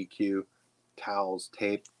 roots, EQ, towels,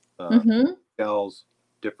 tape, shells,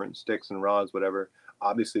 different sticks and rods, whatever.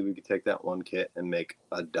 Obviously we could take that one kit and make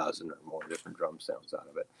a dozen or more different drum sounds out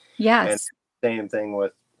of it. Yes. And same thing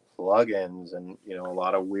with plugins and a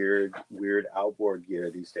lot of weird outboard gear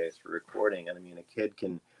these days for recording. And I mean, a kid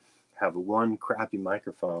can have one crappy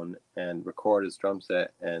microphone and record his drum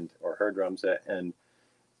set or her drum set and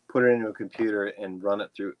put it into a computer and run it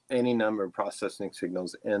through any number of processing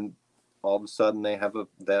signals, and all of a sudden they have a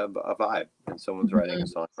vibe and someone's writing a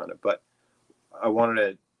song on it. But I wanted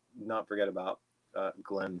to not forget about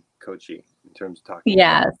Glenn Kochi in terms of talking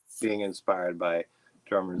about being inspired by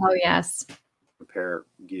drummers. Oh yes. Prepare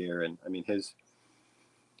gear. And I mean,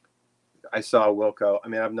 I saw Wilco. I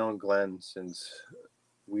mean, I've known Glenn since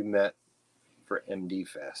we met for MD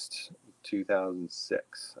Fest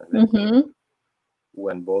 2006, I think,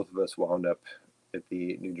 when both of us wound up at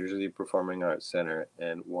the New Jersey Performing Arts Center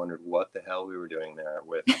and wondered what the hell we were doing there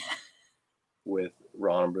with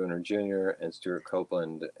Ronald Bruner Jr. and Stuart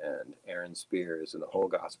Copeland and Aaron Spears and the whole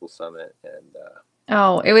Gospel Summit. And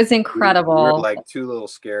oh, it was incredible. We were like two little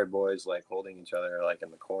scared boys, like holding each other like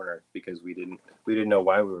in the corner because we didn't know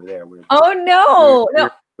why we were there. We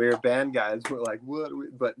were band guys. We're like, what?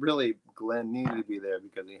 But really, Glenn needed to be there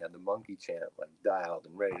because he had the monkey chant like dialed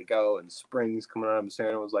and ready to go, and Springs coming out of the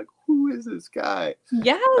center. I was like, who is this guy?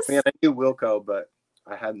 Yes. I mean, I knew Wilco, but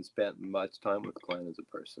I hadn't spent much time with Glenn as a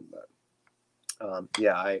person. But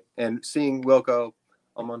and seeing Wilco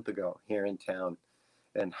a month ago here in town,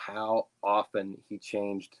 and how often he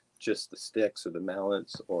changed just the sticks or the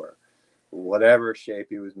mallets or whatever shape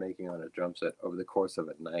he was making on a drum set over the course of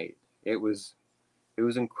a night. It was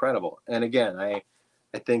incredible. And again, I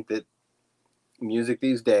think that music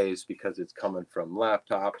these days, because it's coming from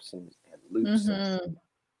laptops and loops and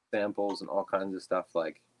samples and all kinds of stuff,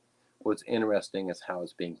 like what's interesting is how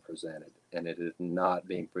it's being presented, and it is not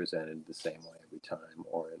being presented the same way every time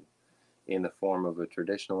or in the form of a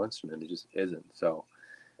traditional instrument. It just isn't. So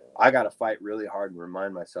I got to fight really hard and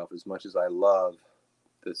remind myself, as much as I love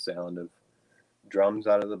the sound of drums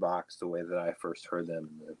out of the box the way that I first heard them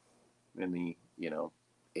in the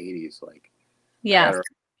 80s, like, yes,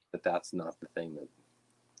 that's not the thing that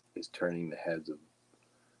is turning the heads of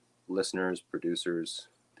listeners, producers,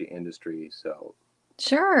 the industry. So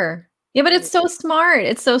sure. Yeah, but it's so smart.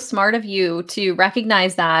 It's so smart of you to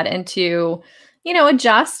recognize that and to,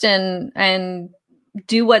 adjust and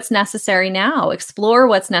do what's necessary now, explore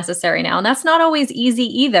what's necessary now. And that's not always easy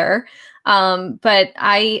either. But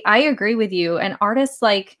I agree with you. And artists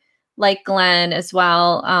like Glenn as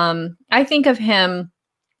well. I think of him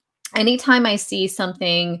anytime I see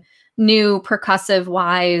something new percussive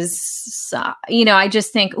wise, I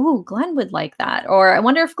just think, ooh, Glenn would like that. Or I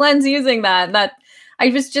wonder if Glenn's using that. I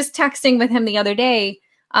was just texting with him the other day.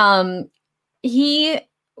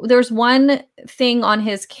 There's one thing on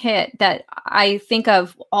his kit that I think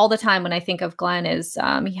of all the time when I think of Glenn is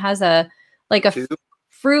he has the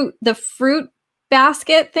fruit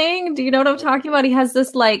basket thing. Do you know what I'm talking about? He has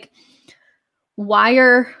this like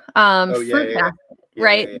wire fruit basket,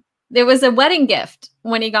 right? Yeah. There was a wedding gift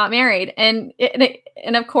when he got married. And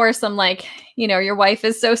of course I'm like, your wife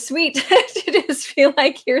is so sweet to just feel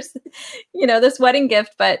like here's, this wedding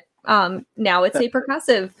gift, but now it's a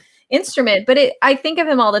percussive instrument. But I think of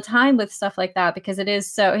him all the time with stuff like that, because it is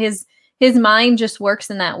so his mind just works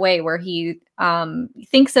in that way where he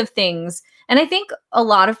thinks of things. And I think a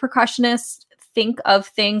lot of percussionists think of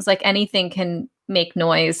things like anything can make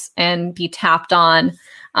noise and be tapped on.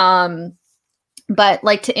 But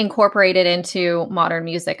like to incorporate it into modern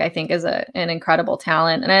music, I think is an incredible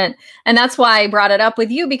talent. And that's why I brought it up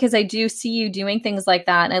with you, because I do see you doing things like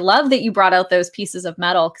that. And I love that you brought out those pieces of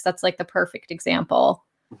metal, because that's like the perfect example.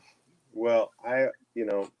 Well, to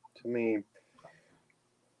me,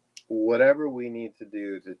 whatever we need to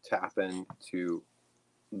do to tap into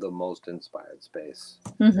the most inspired space.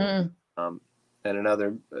 Mm-hmm. And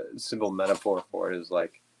another simple metaphor for it is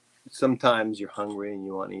like, sometimes you're hungry and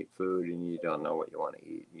you want to eat food and you don't know what you want to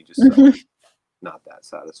eat. You just not that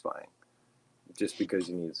satisfying just because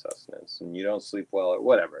you need sustenance and you don't sleep well or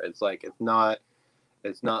whatever. It's like, it's not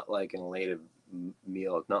like an elative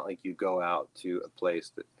meal. It's not like you go out to a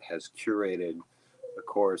place that has curated a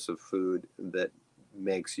course of food that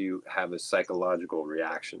makes you have a psychological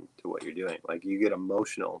reaction to what you're doing. Like, you get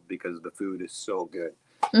emotional because the food is so good.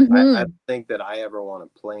 I don't think that I ever want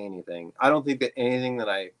to play anything. I don't think that anything that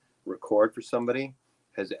I record for somebody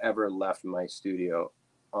has ever left my studio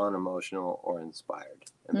unemotional or inspired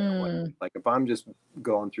in that way. Like, if I'm just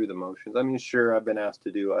going through the motions, I mean, sure, I've been asked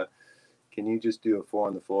to do can you just do a 4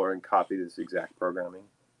 on the floor and copy this exact programming?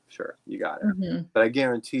 Sure, you got it. But I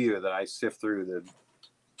guarantee you that I sift through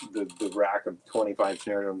the rack of 25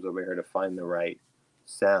 snare drums over here to find the right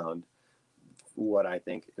sound, what I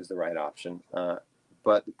think is the right option.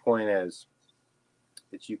 But the point is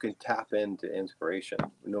that you can tap into inspiration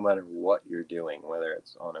no matter what you're doing, whether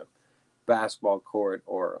it's on a basketball court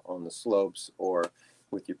or on the slopes or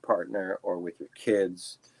with your partner or with your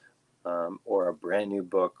kids, or a brand new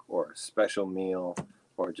book or a special meal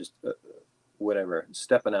or just whatever,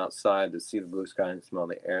 stepping outside to see the blue sky and smell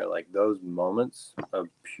the air. Like, those moments of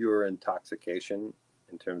pure intoxication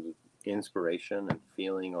in terms of inspiration and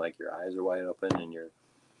feeling like your eyes are wide open and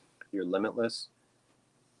you're limitless,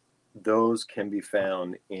 those can be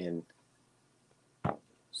found in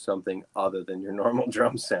something other than your normal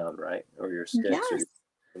drum sound, right? Or your sticks. Yes.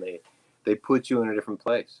 They put you in a different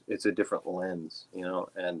place. It's a different lens,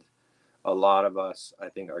 and a lot of us, I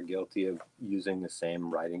think, are guilty of using the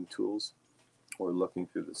same writing tools we're looking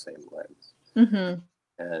through the same lens. Mm-hmm.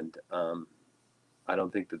 And I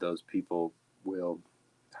don't think that those people will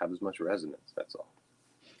have as much resonance. That's all.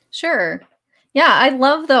 Sure. Yeah, I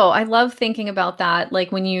love thinking about that.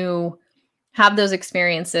 Like when you have those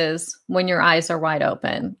experiences when your eyes are wide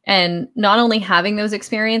open, and not only having those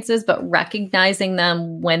experiences, but recognizing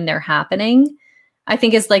them when they're happening, I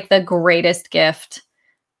think is like the greatest gift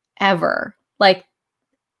ever. Like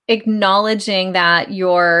acknowledging that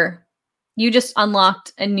you just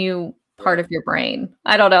unlocked a new part of your brain.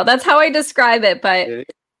 I don't know. That's how I describe it, but it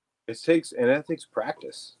takes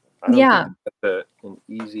practice. I don't think that's an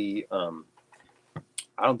easy,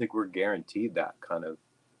 I don't think we're guaranteed that kind of,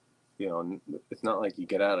 it's not like you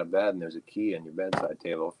get out of bed and there's a key on your bedside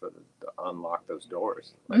table to unlock those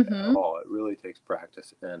doors. Like at all. It really takes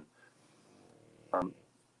practice. And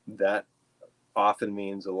that often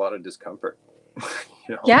means a lot of discomfort.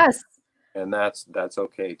 Yes. And that's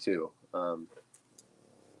okay too. But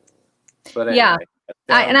anyway, yeah.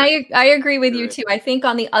 I agree with you too. I think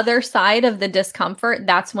on the other side of the discomfort,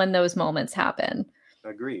 that's when those moments happen.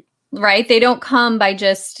 Agreed. Right? They don't come by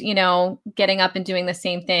just, getting up and doing the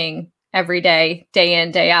same thing every day, day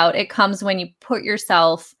in, day out. It comes when you put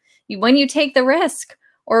yourself, when you take the risk,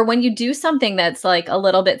 or when you do something that's like a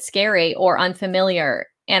little bit scary or unfamiliar.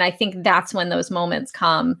 And I think that's when those moments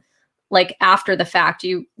come, like after the fact.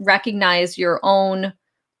 You recognize your own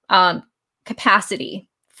capacity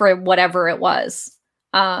for whatever it was.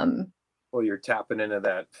 Well, you're tapping into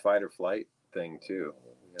that fight or flight thing too,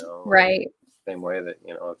 right? Same way that,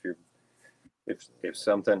 if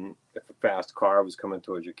a fast car was coming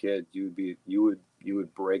towards your kid, you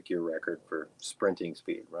would break your record for sprinting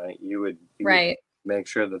speed, right? You would make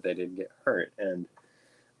sure that they didn't get hurt. And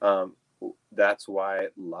that's why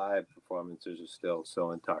live performances are still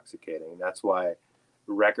so intoxicating. That's why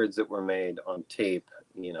records that were made on tape,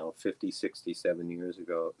 50, 60, 70 years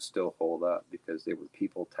ago still hold up, because they were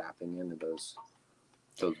people tapping into those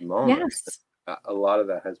moments. Yes. A lot of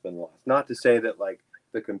that has been lost. Not to say that like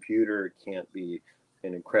the computer can't be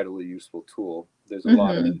an incredibly useful tool. There's a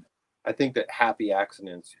lot of, I think that happy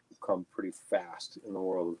accidents come pretty fast in the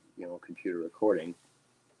world of, computer recording.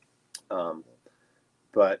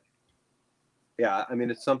 But yeah, I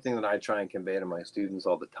mean, it's something that I try and convey to my students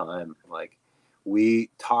all the time. Like,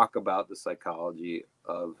 we talk about the psychology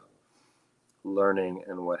of learning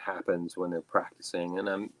and what happens when they're practicing, and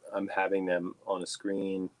I'm having them on a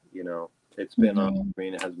screen. It's been on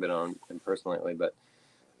screen, it hasn't been on in person lately, but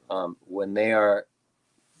when they are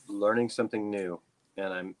learning something new,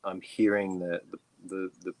 and I'm hearing the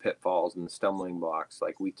pitfalls and the stumbling blocks,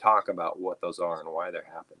 like we talk about what those are and why they're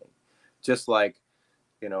happening. Just like,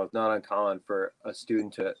 it's not uncommon for a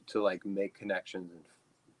student to like make connections and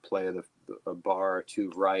play a bar or two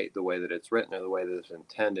right the way that it's written or the way that it's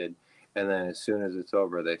intended, and then as soon as it's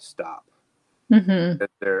over, they stop.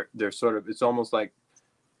 They're sort of, it's almost like,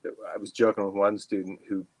 I was joking with one student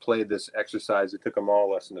who played this exercise. It took him all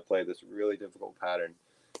lesson to play this really difficult pattern,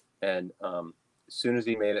 and as soon as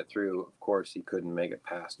he made it through, of course he couldn't make it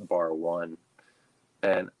past bar one.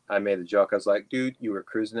 And I made a joke. I was like, dude, you were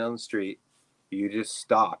cruising down the street, you just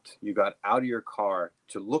stopped, you got out of your car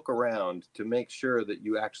to look around to make sure that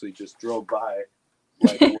you actually just drove by.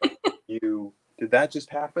 Like, did that just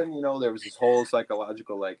happen? There was this whole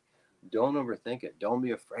psychological, like, don't overthink it, don't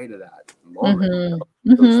be afraid of that moment.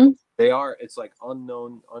 It's like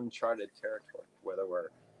unknown, uncharted territory, whether we're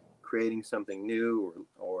creating something new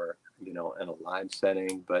or in a live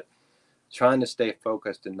setting, but trying to stay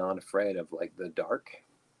focused and not afraid of like the dark,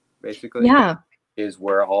 basically. Yeah. Is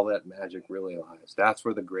where all that magic really lies. That's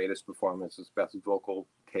where the greatest performances, best vocal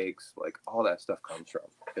takes, like all that stuff comes from,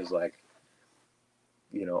 is like,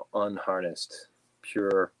 unharnessed,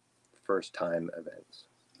 pure first time events.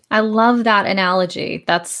 I love that analogy.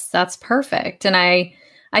 That's perfect. And I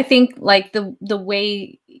think like the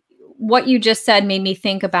way what you just said made me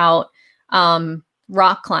think about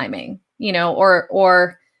rock climbing,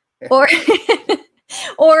 or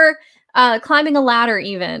or climbing a ladder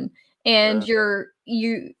even. And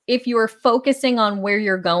if you are focusing on where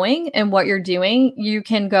you're going and what you're doing, you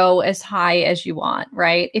can go as high as you want,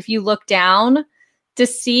 right? If you look down to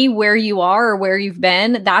see where you are or where you've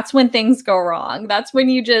been, that's when things go wrong. That's when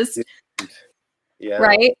you just,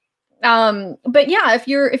 right? But yeah, if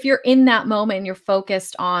you're in that moment, you're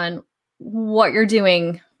focused on what you're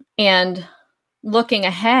doing and looking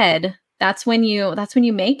ahead, that's when you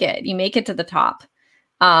make it. You make it to the top.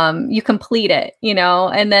 You complete it,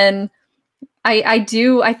 and then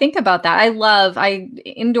I think about that.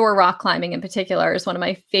 Indoor rock climbing in particular is one of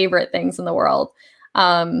my favorite things in the world.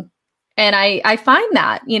 And I find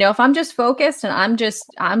that, if I'm just focused and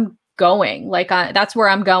I'm going. Like that's where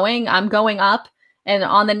I'm going. I'm going up and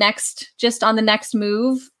on the next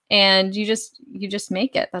move, and you just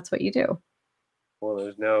make it. That's what you do. Well,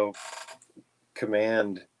 there's no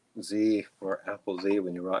Command Z or Apple Z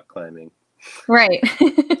when you're rock climbing. Right.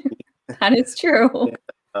 That is true.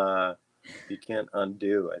 You can't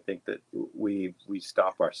undo. I think that we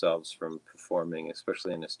stop ourselves from performing,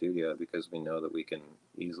 especially in a studio, because we know that we can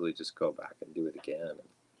easily just go back and do it again.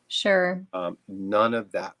 Sure. None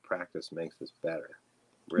of that practice makes us better.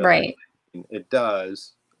 Really. Right. It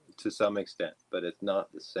does to some extent, but it's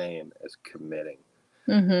not the same as committing.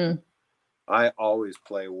 Mm-hmm. I always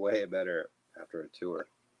play way better after a tour.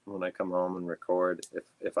 When I come home and record,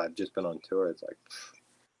 if I've just been on tour, it's like,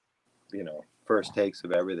 first takes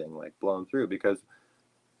of everything, like blown through, because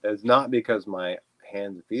it's not because my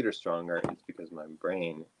hands and feet are stronger. It's because my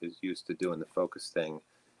brain is used to doing the focus thing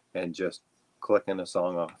and just clicking a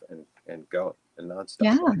song off and going and not stop.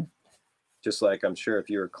 Yeah. Just like I'm sure if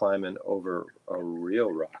you were climbing over a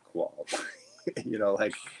real rock wall,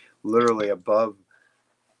 like literally above,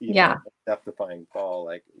 a death-defying fall,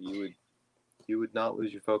 like you would not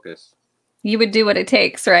lose your focus. You would do what it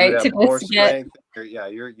takes, right? To more strength.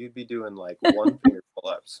 You'd be doing like one finger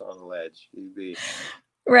pull-ups on the ledge. You'd be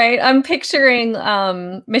right. I'm picturing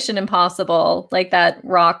Mission Impossible, like that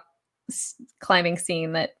rock climbing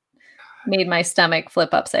scene that made my stomach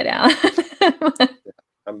flip upside down.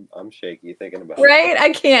 I'm shaky thinking about right?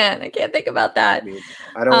 I can't think about that. I mean,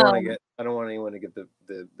 I don't want anyone to get the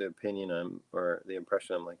opinion or the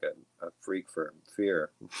impression I'm like a freak for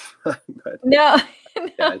fear. But no.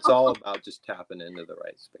 Yeah, it's all about just tapping into the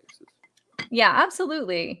right spaces. Yeah,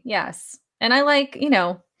 absolutely. Yes. And I like,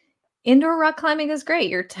 indoor rock climbing is great.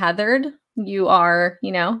 You're tethered. You are,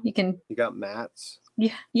 you got mats.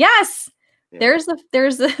 Yeah. Yes. Yeah. There's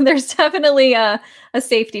definitely a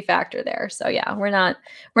safety factor there. So yeah, we're not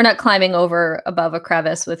climbing over above a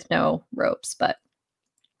crevice with no ropes, but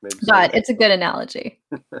it's a good analogy.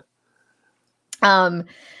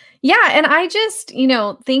 Yeah. And I just,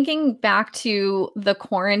 thinking back to the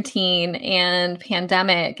quarantine and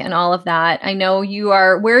pandemic and all of that, I know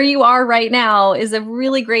where you are right now is a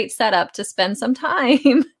really great setup to spend some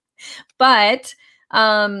time, but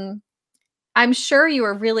I'm sure you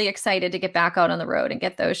were really excited to get back out on the road and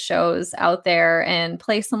get those shows out there and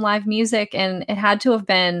play some live music. And it had to have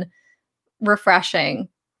been refreshing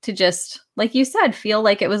to just, like you said, feel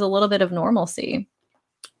like it was a little bit of normalcy.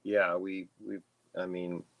 Yeah, we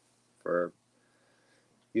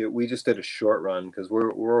just did a short run because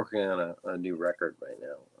we're working on a new record right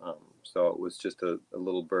now. So it was just a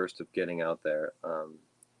little burst of getting out there.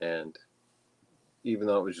 And even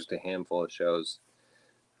though it was just a handful of shows,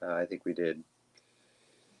 I think we did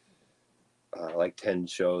like 10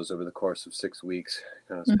 shows over the course of 6 weeks,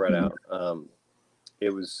 kind of spread out. It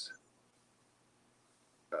was,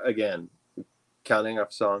 again, counting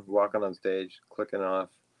off song, walking on stage, clicking off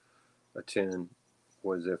a tune,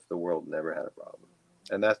 was if the world never had a problem.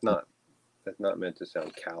 And that's not meant to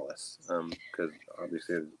sound callous, because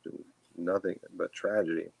obviously there's been nothing but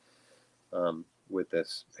tragedy with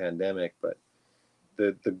this pandemic. But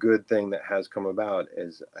the good thing that has come about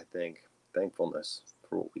is, I think, thankfulness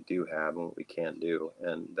for what we do have and what we can't do.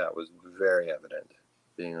 And that was very evident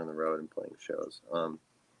being on the road and playing shows.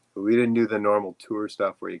 But we didn't do the normal tour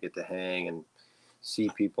stuff where you get to hang and see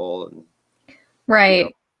people and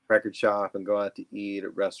right. Record shop and go out to eat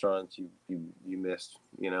at restaurants you missed.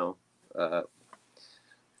 It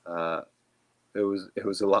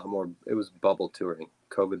was a lot more. It was bubble touring,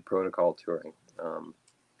 COVID protocol touring.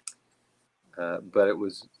 But it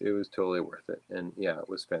was totally worth it, and yeah, it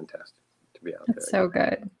was fantastic to be out there. So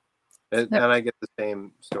good. And I get the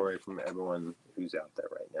same story from everyone who's out there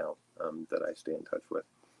right now that I stay in touch with.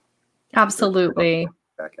 Absolutely.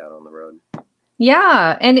 Back out on the road.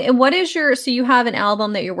 Yeah. And what is so you have an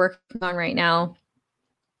album that you're working on right now.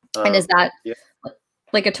 And is that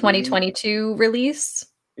like a 2022 release?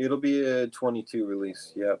 It'll be a 22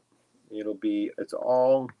 release. Yep. It's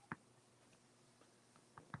all,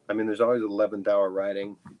 there's always 11th hour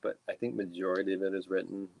writing, but I think majority of it is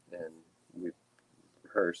written, and we've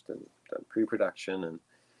rehearsed and done pre-production. And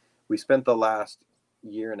we spent the last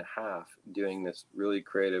year and a half doing this really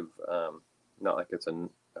creative, not like it's a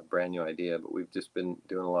brand new idea, but we've just been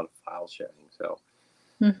doing a lot of file sharing. So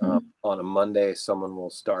on a Monday, someone will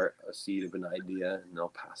start a seed of an idea and they'll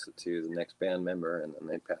pass it to the next band member, and then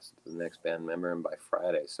they pass it to the next band member. And by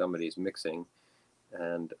Friday, somebody's mixing,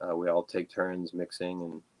 and we all take turns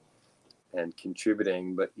mixing and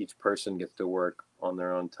contributing, but each person gets to work on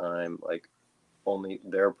their own time. Like only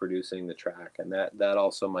they're producing the track. And that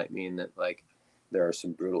also might mean that like there are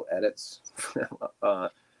some brutal edits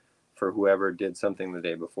for whoever did something the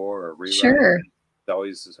day before or rewrite. Sure. It's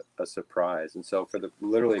always a surprise. And so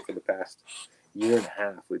literally for the past year and a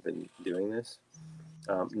half, we've been doing this.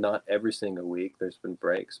 Not every single week. There's been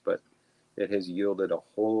breaks, but it has yielded a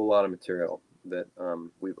whole lot of material that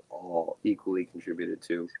we've all equally contributed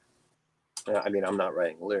to. I mean, I'm not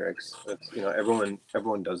writing lyrics. It's,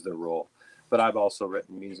 everyone does their role, but I've also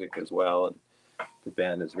written music as well, and the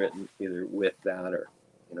band has written either with that or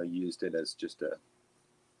used it as just a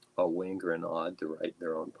wink or a nod to write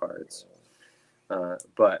their own parts.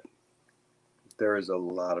 But there is a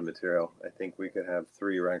lot of material. I think we could have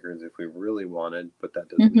 3 records if we really wanted, but that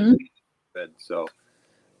doesn't mean good. So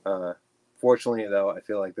fortunately, though, I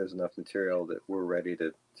feel like there's enough material that we're ready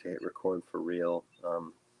to record for real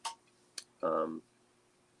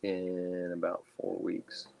in about 4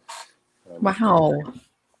 weeks. Wow.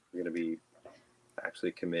 We're going to be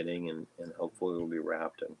actually committing, and hopefully we'll be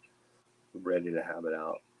wrapped and ready to have it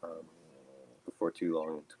out before too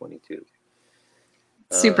long in 22.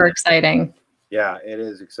 Super exciting. Yeah, it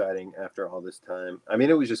is exciting after all this time. I mean,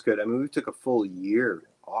 it was just good. I mean, we took a full year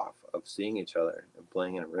off of seeing each other and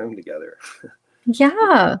playing in a room together.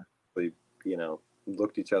 Yeah. We,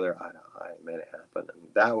 looked each other eye to eye, made it happen. And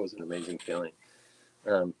that was an amazing feeling.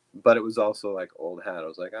 But it was also like old hat. I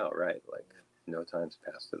was like, oh, right. Like no time's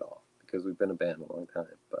passed at all because we've been a band a long time,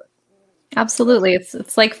 but. Absolutely.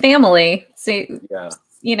 It's like family. So,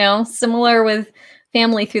 yeah. Similar with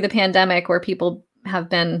family through the pandemic where people have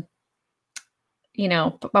been,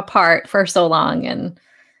 apart for so long and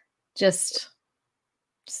just.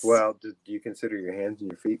 Well, do you consider your hands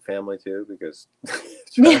and your feet family too? Because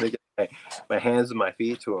trying to get my hands and my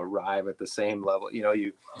feet to arrive at the same level,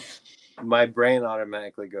 my brain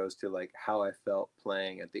automatically goes to like how I felt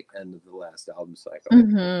playing at the end of the last album cycle.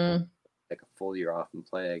 Mm-hmm. Take a full year off and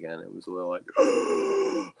play again. It was a little like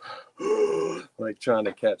like trying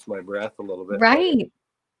to catch my breath a little bit. Right.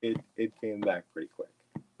 It came back pretty quick.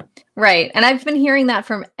 Right. And I've been hearing that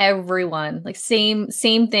from everyone. Like same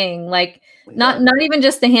thing. Like not even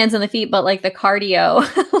just the hands and the feet, but like the cardio.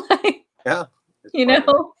 Yeah.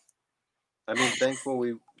 I mean,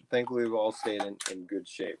 thankfully we've all stayed in good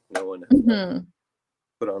shape. No one has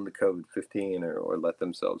put on the COVID-15 or let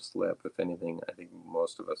themselves slip. If anything, I think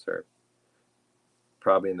most of us are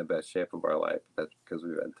probably in the best shape of our life. That's because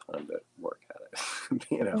we've had time to work at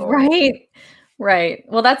it. Right.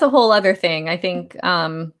 Well, that's a whole other thing. I think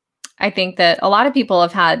that a lot of people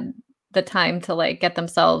have had the time to like get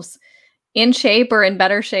themselves in shape or in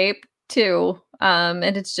better shape too.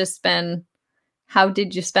 And it's just been, how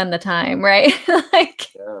did you spend the time? Right.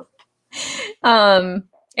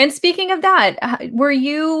 And speaking of that, were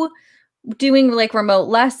you doing like remote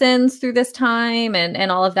lessons through this time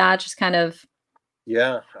and all of that? Just kind of.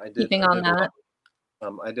 Yeah, I did. Keeping on that.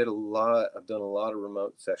 I did a lot. I've done a lot of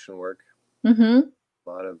remote session work. Mm-hmm. A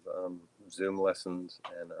lot of Zoom lessons,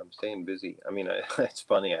 and I'm staying busy. I mean, it's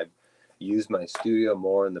funny. I've used my studio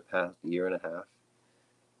more in the past year and a half.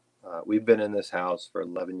 We've been in this house for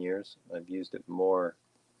 11 years. I've used it more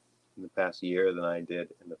in the past year than I did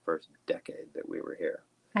in the first decade that we were here.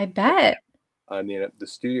 I bet. I mean, the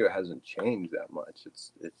studio hasn't changed that much.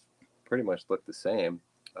 It's pretty much looked the same,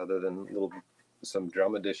 other than some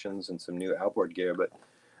drum additions and some new outboard gear. But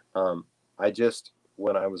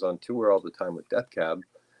when I was on tour all the time with Death Cab,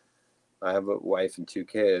 I have a wife and 2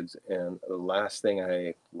 kids, and the last thing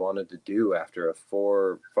I wanted to do after a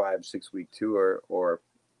 4, 5, 6 week tour, or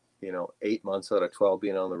 8 months out of 12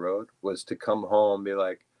 being on the road, was to come home and be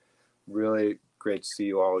like, really great to see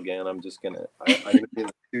you all again. I'm gonna be in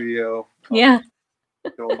the studio.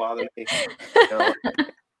 Don't bother me.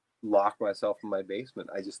 Lock myself in my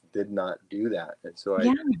basement. I just did not do that, and so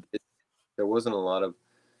there wasn't a lot of,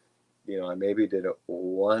 I maybe did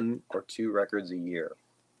 1 or 2 records a year.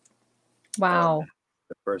 Wow.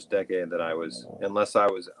 The first decade that I was, unless I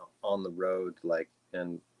was on the road, like,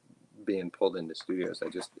 and being pulled into studios,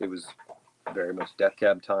 it was very much Death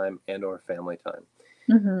Cab time and or family time.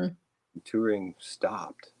 Mm-hmm. Touring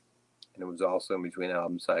stopped, and it was also in between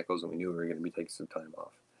album cycles, and we knew we were going to be taking some time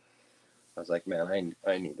off. I was like, man,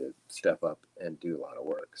 I need to step up and do a lot of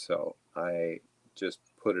work. So I just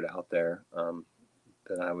put it out there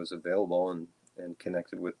that I was available and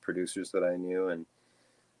connected with producers that I knew, and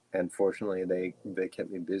fortunately they kept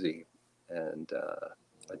me busy, and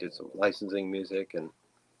I did some licensing music, and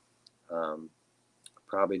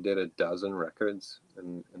probably did a dozen records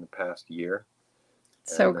in the past year.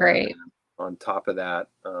 So great. On top of that,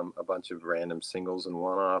 a bunch of random singles and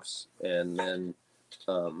one-offs, and then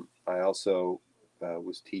I also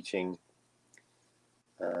was teaching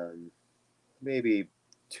maybe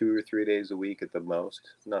 2 or 3 days a week at the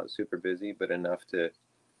most. Not super busy, but enough to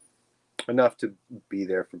enough to be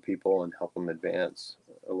there for people and help them advance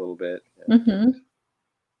a little bit,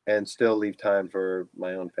 and still leave time for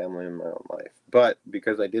my own family and my own life. But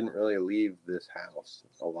because I didn't really leave this house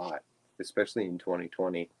a lot, especially in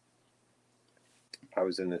 2020, I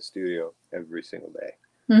was in the studio every single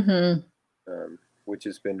day, which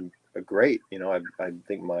has been a great, I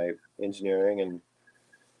think my engineering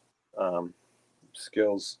and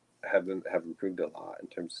skills have improved a lot in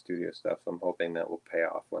terms of studio stuff. So I'm hoping that will pay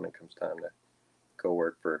off when it comes time to go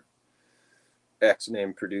work for X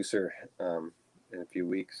name producer in a few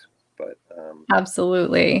weeks. But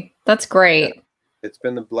absolutely, that's great. Yeah, it's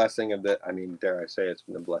been the blessing of dare I say, it's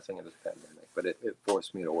been the blessing of this pandemic. But it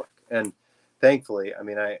forced me to work, and thankfully,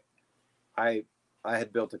 I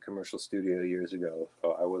had built a commercial studio years ago,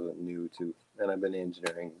 so I wasn't new to, and I've been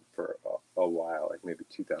engineering for a while, like maybe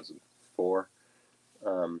 2004.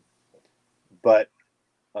 But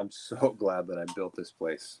I'm so glad that I built this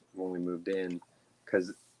place when we moved in,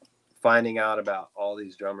 because finding out about all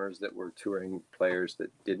these drummers that were touring players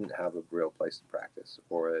that didn't have a real place to practice,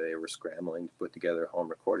 or they were scrambling to put together home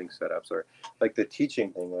recording setups, or like the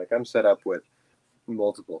teaching thing, like I'm set up with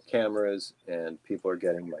multiple cameras and people are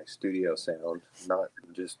getting my studio sound, not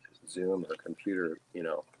just Zoom or computer,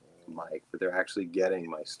 mic, but they're actually getting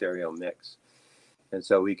my stereo mix. And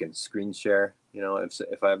so we can screen share,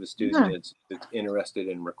 if I have a student that's interested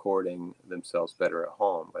in recording themselves better at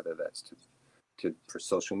home, whether that's for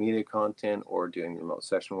social media content or doing remote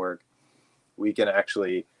session work, we can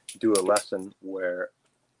actually do a lesson where,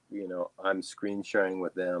 I'm screen sharing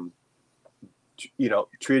with them,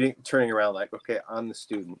 turning around like, okay, I'm the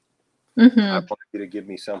student. I want you to give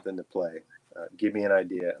me something to play. Give me an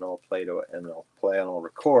idea and I'll play to it, and I'll play and I'll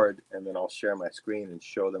record, and then I'll share my screen and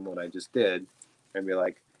show them what I just did and be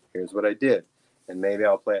like, here's what I did. And maybe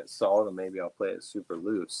I'll play it solid and maybe I'll play it super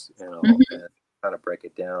loose, and I'll kind of break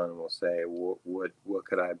it down, and we'll say, what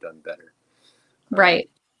could I have done better? Right.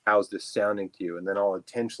 How's this sounding to you? And then I'll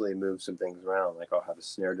intentionally move some things around. Like I'll have a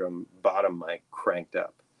snare drum bottom mic cranked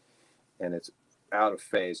up and it's out of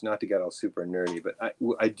phase, not to get all super nerdy, but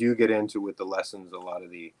I do get into, with the lessons, a lot of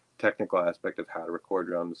the technical aspect of how to record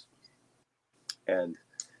drums and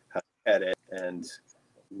how to edit and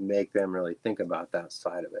make them really think about that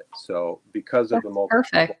side of it. So because of the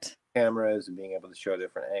multiple cameras and being able to show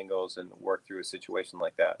different angles and work through a situation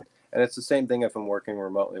like that. And it's the same thing if I'm working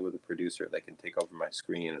remotely with a producer, they can take over my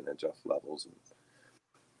screen and adjust levels.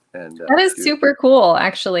 And that is super cool,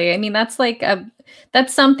 actually. I mean, that's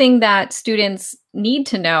something that students need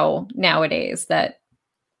to know nowadays that,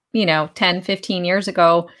 10, 15 years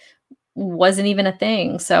ago wasn't even a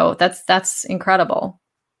thing. So that's incredible.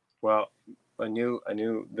 Well, I knew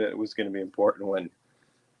that it was going to be important when,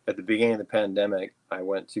 at the beginning of the pandemic, I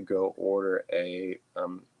went to go order a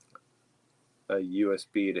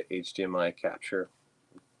USB to HDMI capture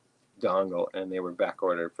dongle, and they were back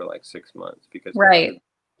ordered for like 6 months because right.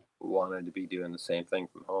 wanted to be doing the same thing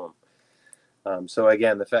from home. So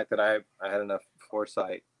again, the fact that I had enough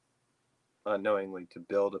foresight unknowingly to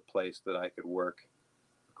build a place that I could work,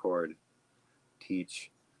 record, teach,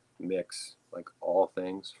 mix, like all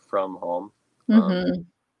things from home,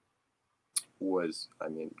 was,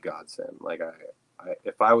 godsend. Like I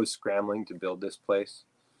if I was scrambling to build this place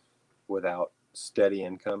without steady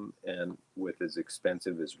income and with as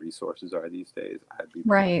expensive as resources are these days, I'd be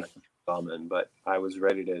right. bombing. But I was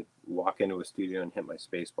ready to walk into a studio and hit my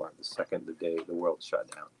space bar the second the day the world shut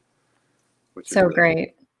down. Which so really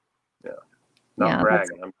great. Cool. Yeah. Not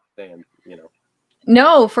bragging. I'm saying,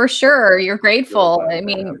 No, for sure. You're grateful. I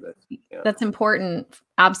mean, that's important.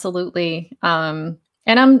 Absolutely. And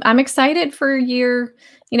I'm excited for your,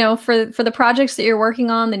 for the projects that you're working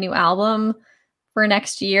on, the new album for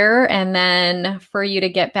next year, and then for you to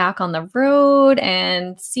get back on the road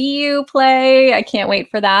and see you play. I can't wait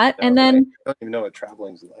for that. And then I don't even know what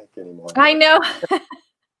traveling's like anymore. I know.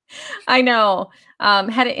 I know.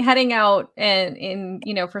 Heading out and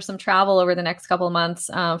in, for some travel over the next couple of months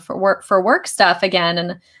for work stuff again.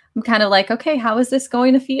 And I'm kind of like, okay, how is this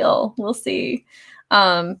going to feel? We'll see.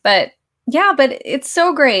 But it's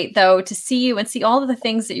so great though to see you and see all of the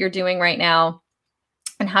things that you're doing right now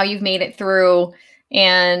and how you've made it through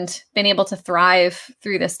and been able to thrive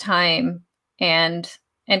through this time and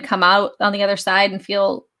come out on the other side and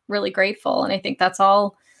feel really grateful. And I think it's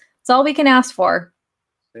all we can ask for.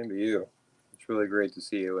 Same to you. It's really great to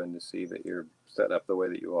see you and to see that you're set up the way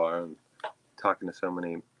that you are and talking to so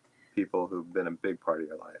many people who've been a big part of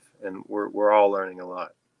your life. And we're all learning a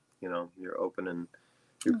lot. You're open and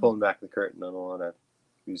you're pulling back the curtain on a lot of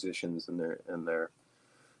musicians and their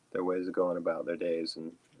ways of going about their days,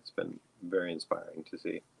 and it's been very inspiring to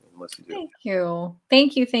see. listen to. Thank you.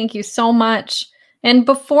 Thank you. Thank you so much. And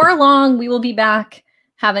before long, we will be back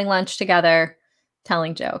having lunch together,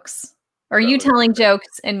 telling jokes. Or you telling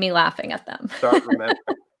jokes and me laughing at them. Start remembering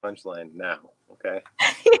the punchline now, okay?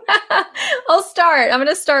 Yeah, I'll start. I'm going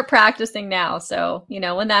to start practicing now. So,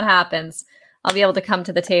 when that happens, I'll be able to come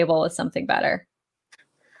to the table with something better.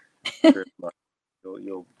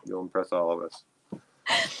 You'll impress all of us.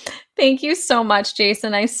 Thank you so much,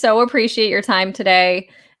 Jason. I so appreciate your time today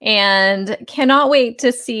and cannot wait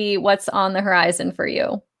to see what's on the horizon for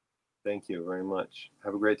you. Thank you very much.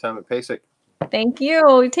 Have a great time at PASIC. Thank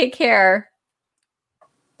you. Take care.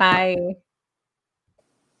 Bye.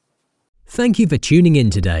 Thank you for tuning in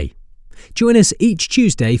today. Join us each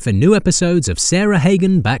Tuesday for new episodes of Sarah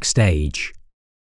Hagen Backstage.